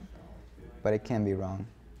it out, but it can be wrong.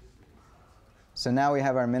 So now we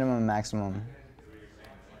have our minimum and maximum.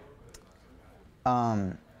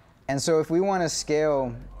 And so if we want to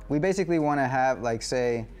scale, we basically want to have, like,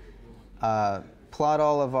 say, plot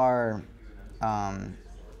all of our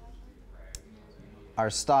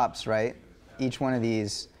stops, right? Each one of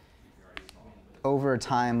these over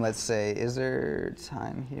time, let's say. Is there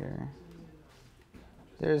time here?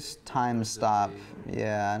 There's time stop.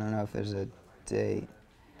 Yeah, I don't know if there's a date.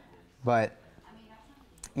 But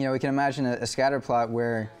you know, we can imagine a scatter plot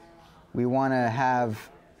where we want to have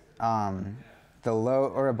the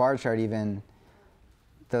load, or a bar chart even,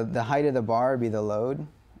 the height of the bar be the load,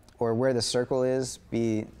 or where the circle is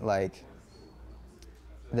be like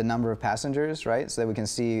the number of passengers, right? So that we can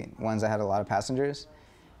see ones that had a lot of passengers.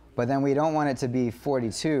 But then we don't want it to be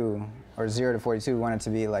 42, or 0 to 42. We want it to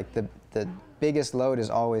be like the biggest load is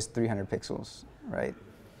always 300 pixels, right?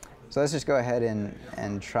 So let's just go ahead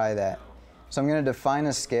and try that. So I'm going to define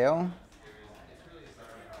a scale.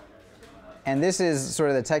 And this is sort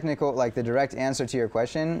of the technical, like the direct answer to your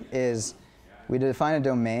question is, we define a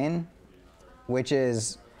domain, which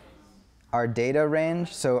is our data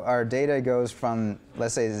range. So our data goes from,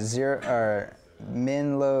 let's say, 0 or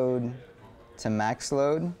min load to max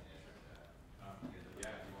load.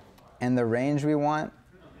 And the range we want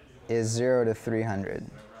is 0 to 300,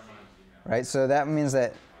 right? So that means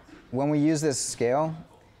that when we use this scale,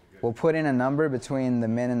 we'll put in a number between the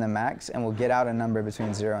min and the max, and we'll get out a number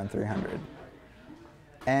between 0 and 300.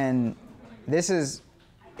 And this is,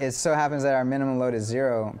 it so happens that our minimum load is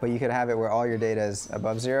 0, but you could have it where all your data is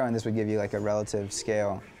above 0, and this would give you like a relative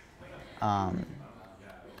scale. So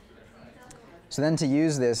then to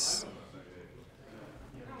use this,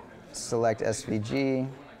 select SVG.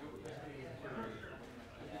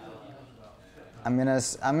 I'm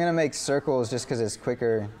gonna make circles just because it's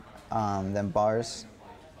quicker than bars,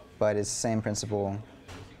 but it's the same principle.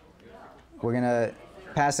 We're gonna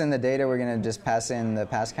pass in the data. We're gonna just pass in the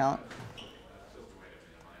pass count.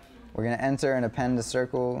 We're gonna enter and append a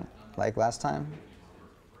circle like last time,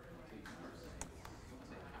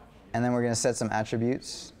 and then we're gonna set some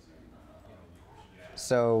attributes.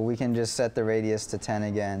 So we can just set the radius to 10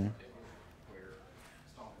 again.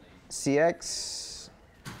 CX.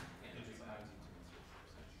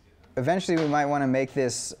 Eventually, we might want to make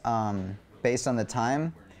this based on the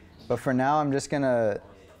time, but for now, I'm just going to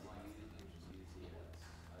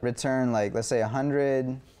return, like, let's say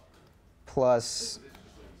 100 plus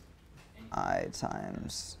I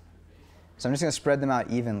times. So I'm just going to spread them out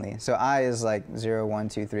evenly. So I is like 0, 1,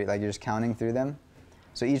 2, 3, like you're just counting through them.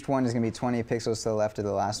 So each one is going to be 20 pixels to the left of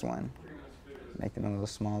the last one. Make them a little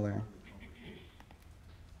smaller.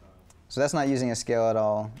 So that's not using a scale at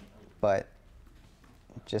all, but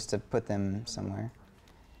just to put them somewhere.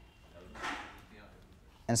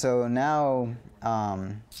 And so now, let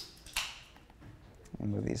me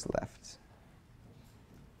move these left.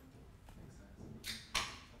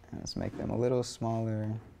 And let's make them a little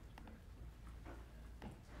smaller.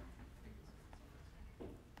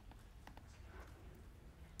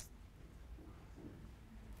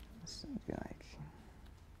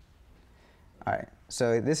 All right,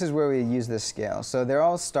 so this is where we use this scale. So they're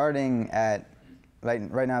all starting at,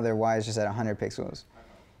 right now their y is just at 100 pixels.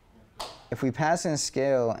 If we pass in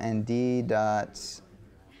scale and d dot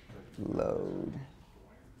load,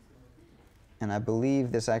 And I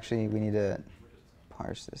believe this actually, we need to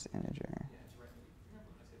parse this integer.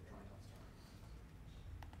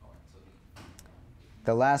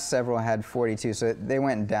 The last several had 42, so they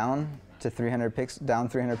went down to 300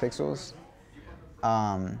 pixels.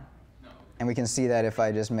 And we can see that if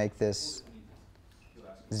I just make this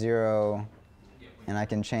 0, and I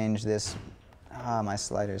can change this. My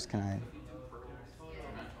sliders, can I?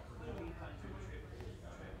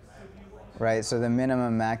 Right, so the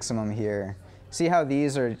minimum, maximum here. See how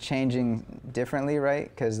these are changing differently, right?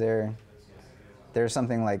 Because there's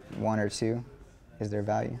something like 1 or 2 is their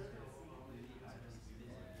value.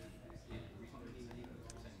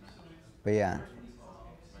 But yeah.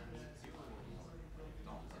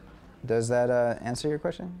 Does that answer your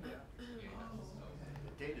question?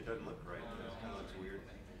 The data doesn't look right. It kind of looks weird.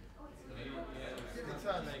 It's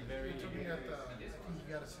like looking at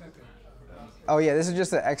you got a snippet. Oh yeah, this is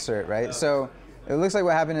just an excerpt, right? So it looks like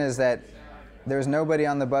what happened is that there was nobody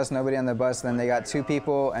on the bus, then they got 2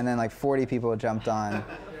 people, and then like 40 people jumped on,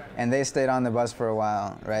 and they stayed on the bus for a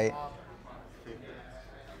while, right?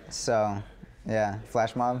 So, yeah,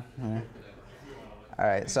 flash mob. Yeah. All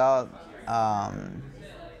right, so I'll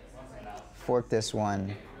fork this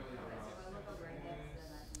one,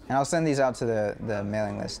 and I'll send these out to the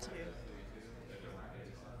mailing list.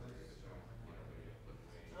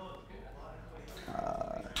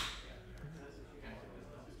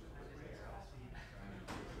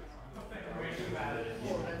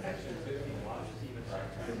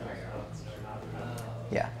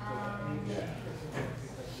 Yeah.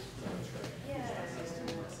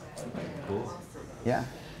 Cool. Yeah.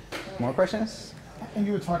 More questions? And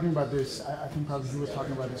you were talking about this, I think probably you were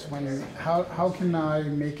talking about this, how can I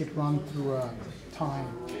make it run through a time?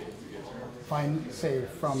 Say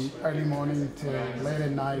from early morning to late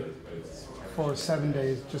at night for 7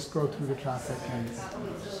 days, just go through the traffic and...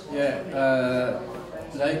 Yeah,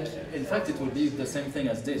 like in fact it will be the same thing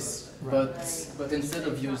as this, right. but instead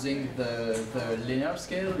of using the linear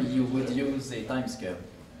scale, you would use a time scale.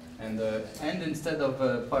 And instead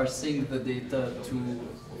of parsing the data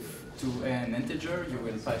to an integer, you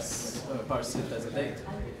will parse it as a date.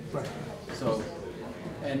 Right. So,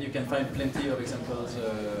 and you can find plenty of examples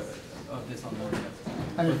of this online.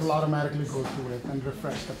 And it will automatically go through it and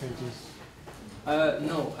refresh the pages?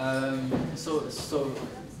 No. So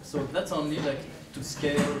that's only like to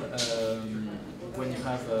scale when you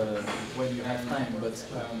have time, but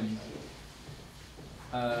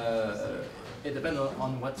it depends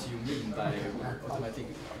on what you mean by automatic.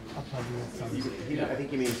 I think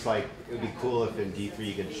he means like it would be cool if in D3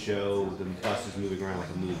 you could show the buses moving around like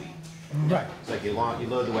a movie. Right. It's like you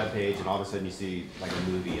load the web page and all of a sudden you see like a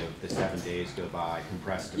movie of the 7 days go by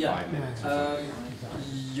compressed to 5 minutes.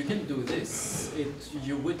 You can do this.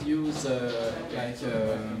 You would use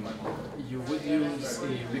you would use a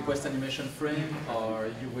request animation frame, or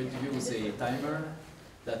you would use a timer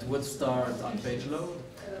that would start on page load.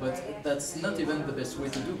 But that's not even the best way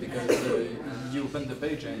to do, because you open the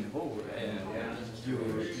page and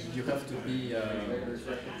you have to be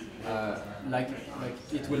like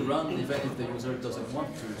it will run even if the user doesn't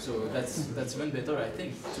want to. So that's even better, I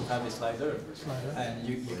think, to have a slider. And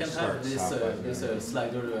you can have this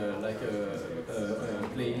slider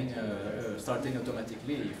playing starting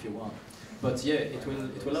automatically if you want. But yeah, it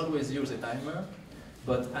will always use a timer.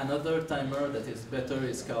 But another timer that is better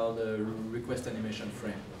is called a request animation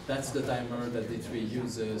frame. That's the timer that D3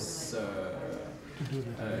 uses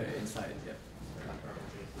inside. Yeah.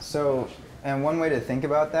 So, and one way to think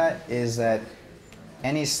about that is that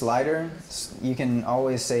any slider, you can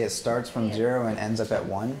always say it starts from 0 and ends up at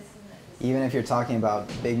 1. Even if you're talking about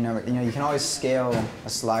big number, you can always scale a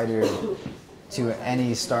slider to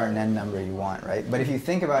any start and end number you want, right? But if you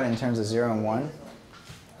think about it in terms of 0 and 1,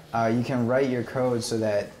 you can write your code so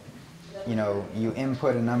that you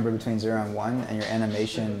input a number between 0 and 1, and your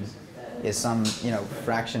animation is some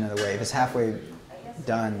fraction of the way. If it's halfway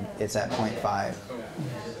done, it's at 0.5.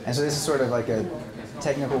 And so this is sort of like a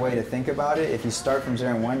technical way to think about it. If you start from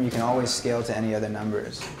 0 and 1, you can always scale to any other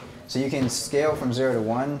numbers. So you can scale from 0 to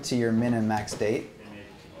 1 to your min and max date.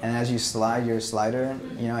 And as you slide your slider,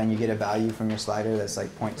 and you get a value from your slider that's like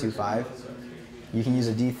 0.25, you can use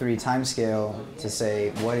a D3 time scale to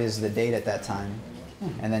say what is the date at that time,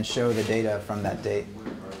 and then show the data from that date,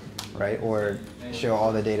 right? Or show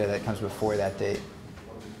all the data that comes before that date.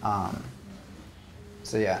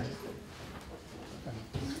 So yeah.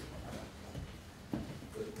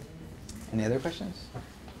 Any other questions?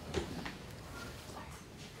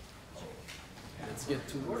 Let's get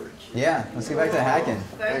to work. Yeah, let's get back to hacking.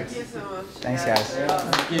 Thank you so much. Thanks, guys.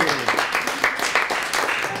 Thank you.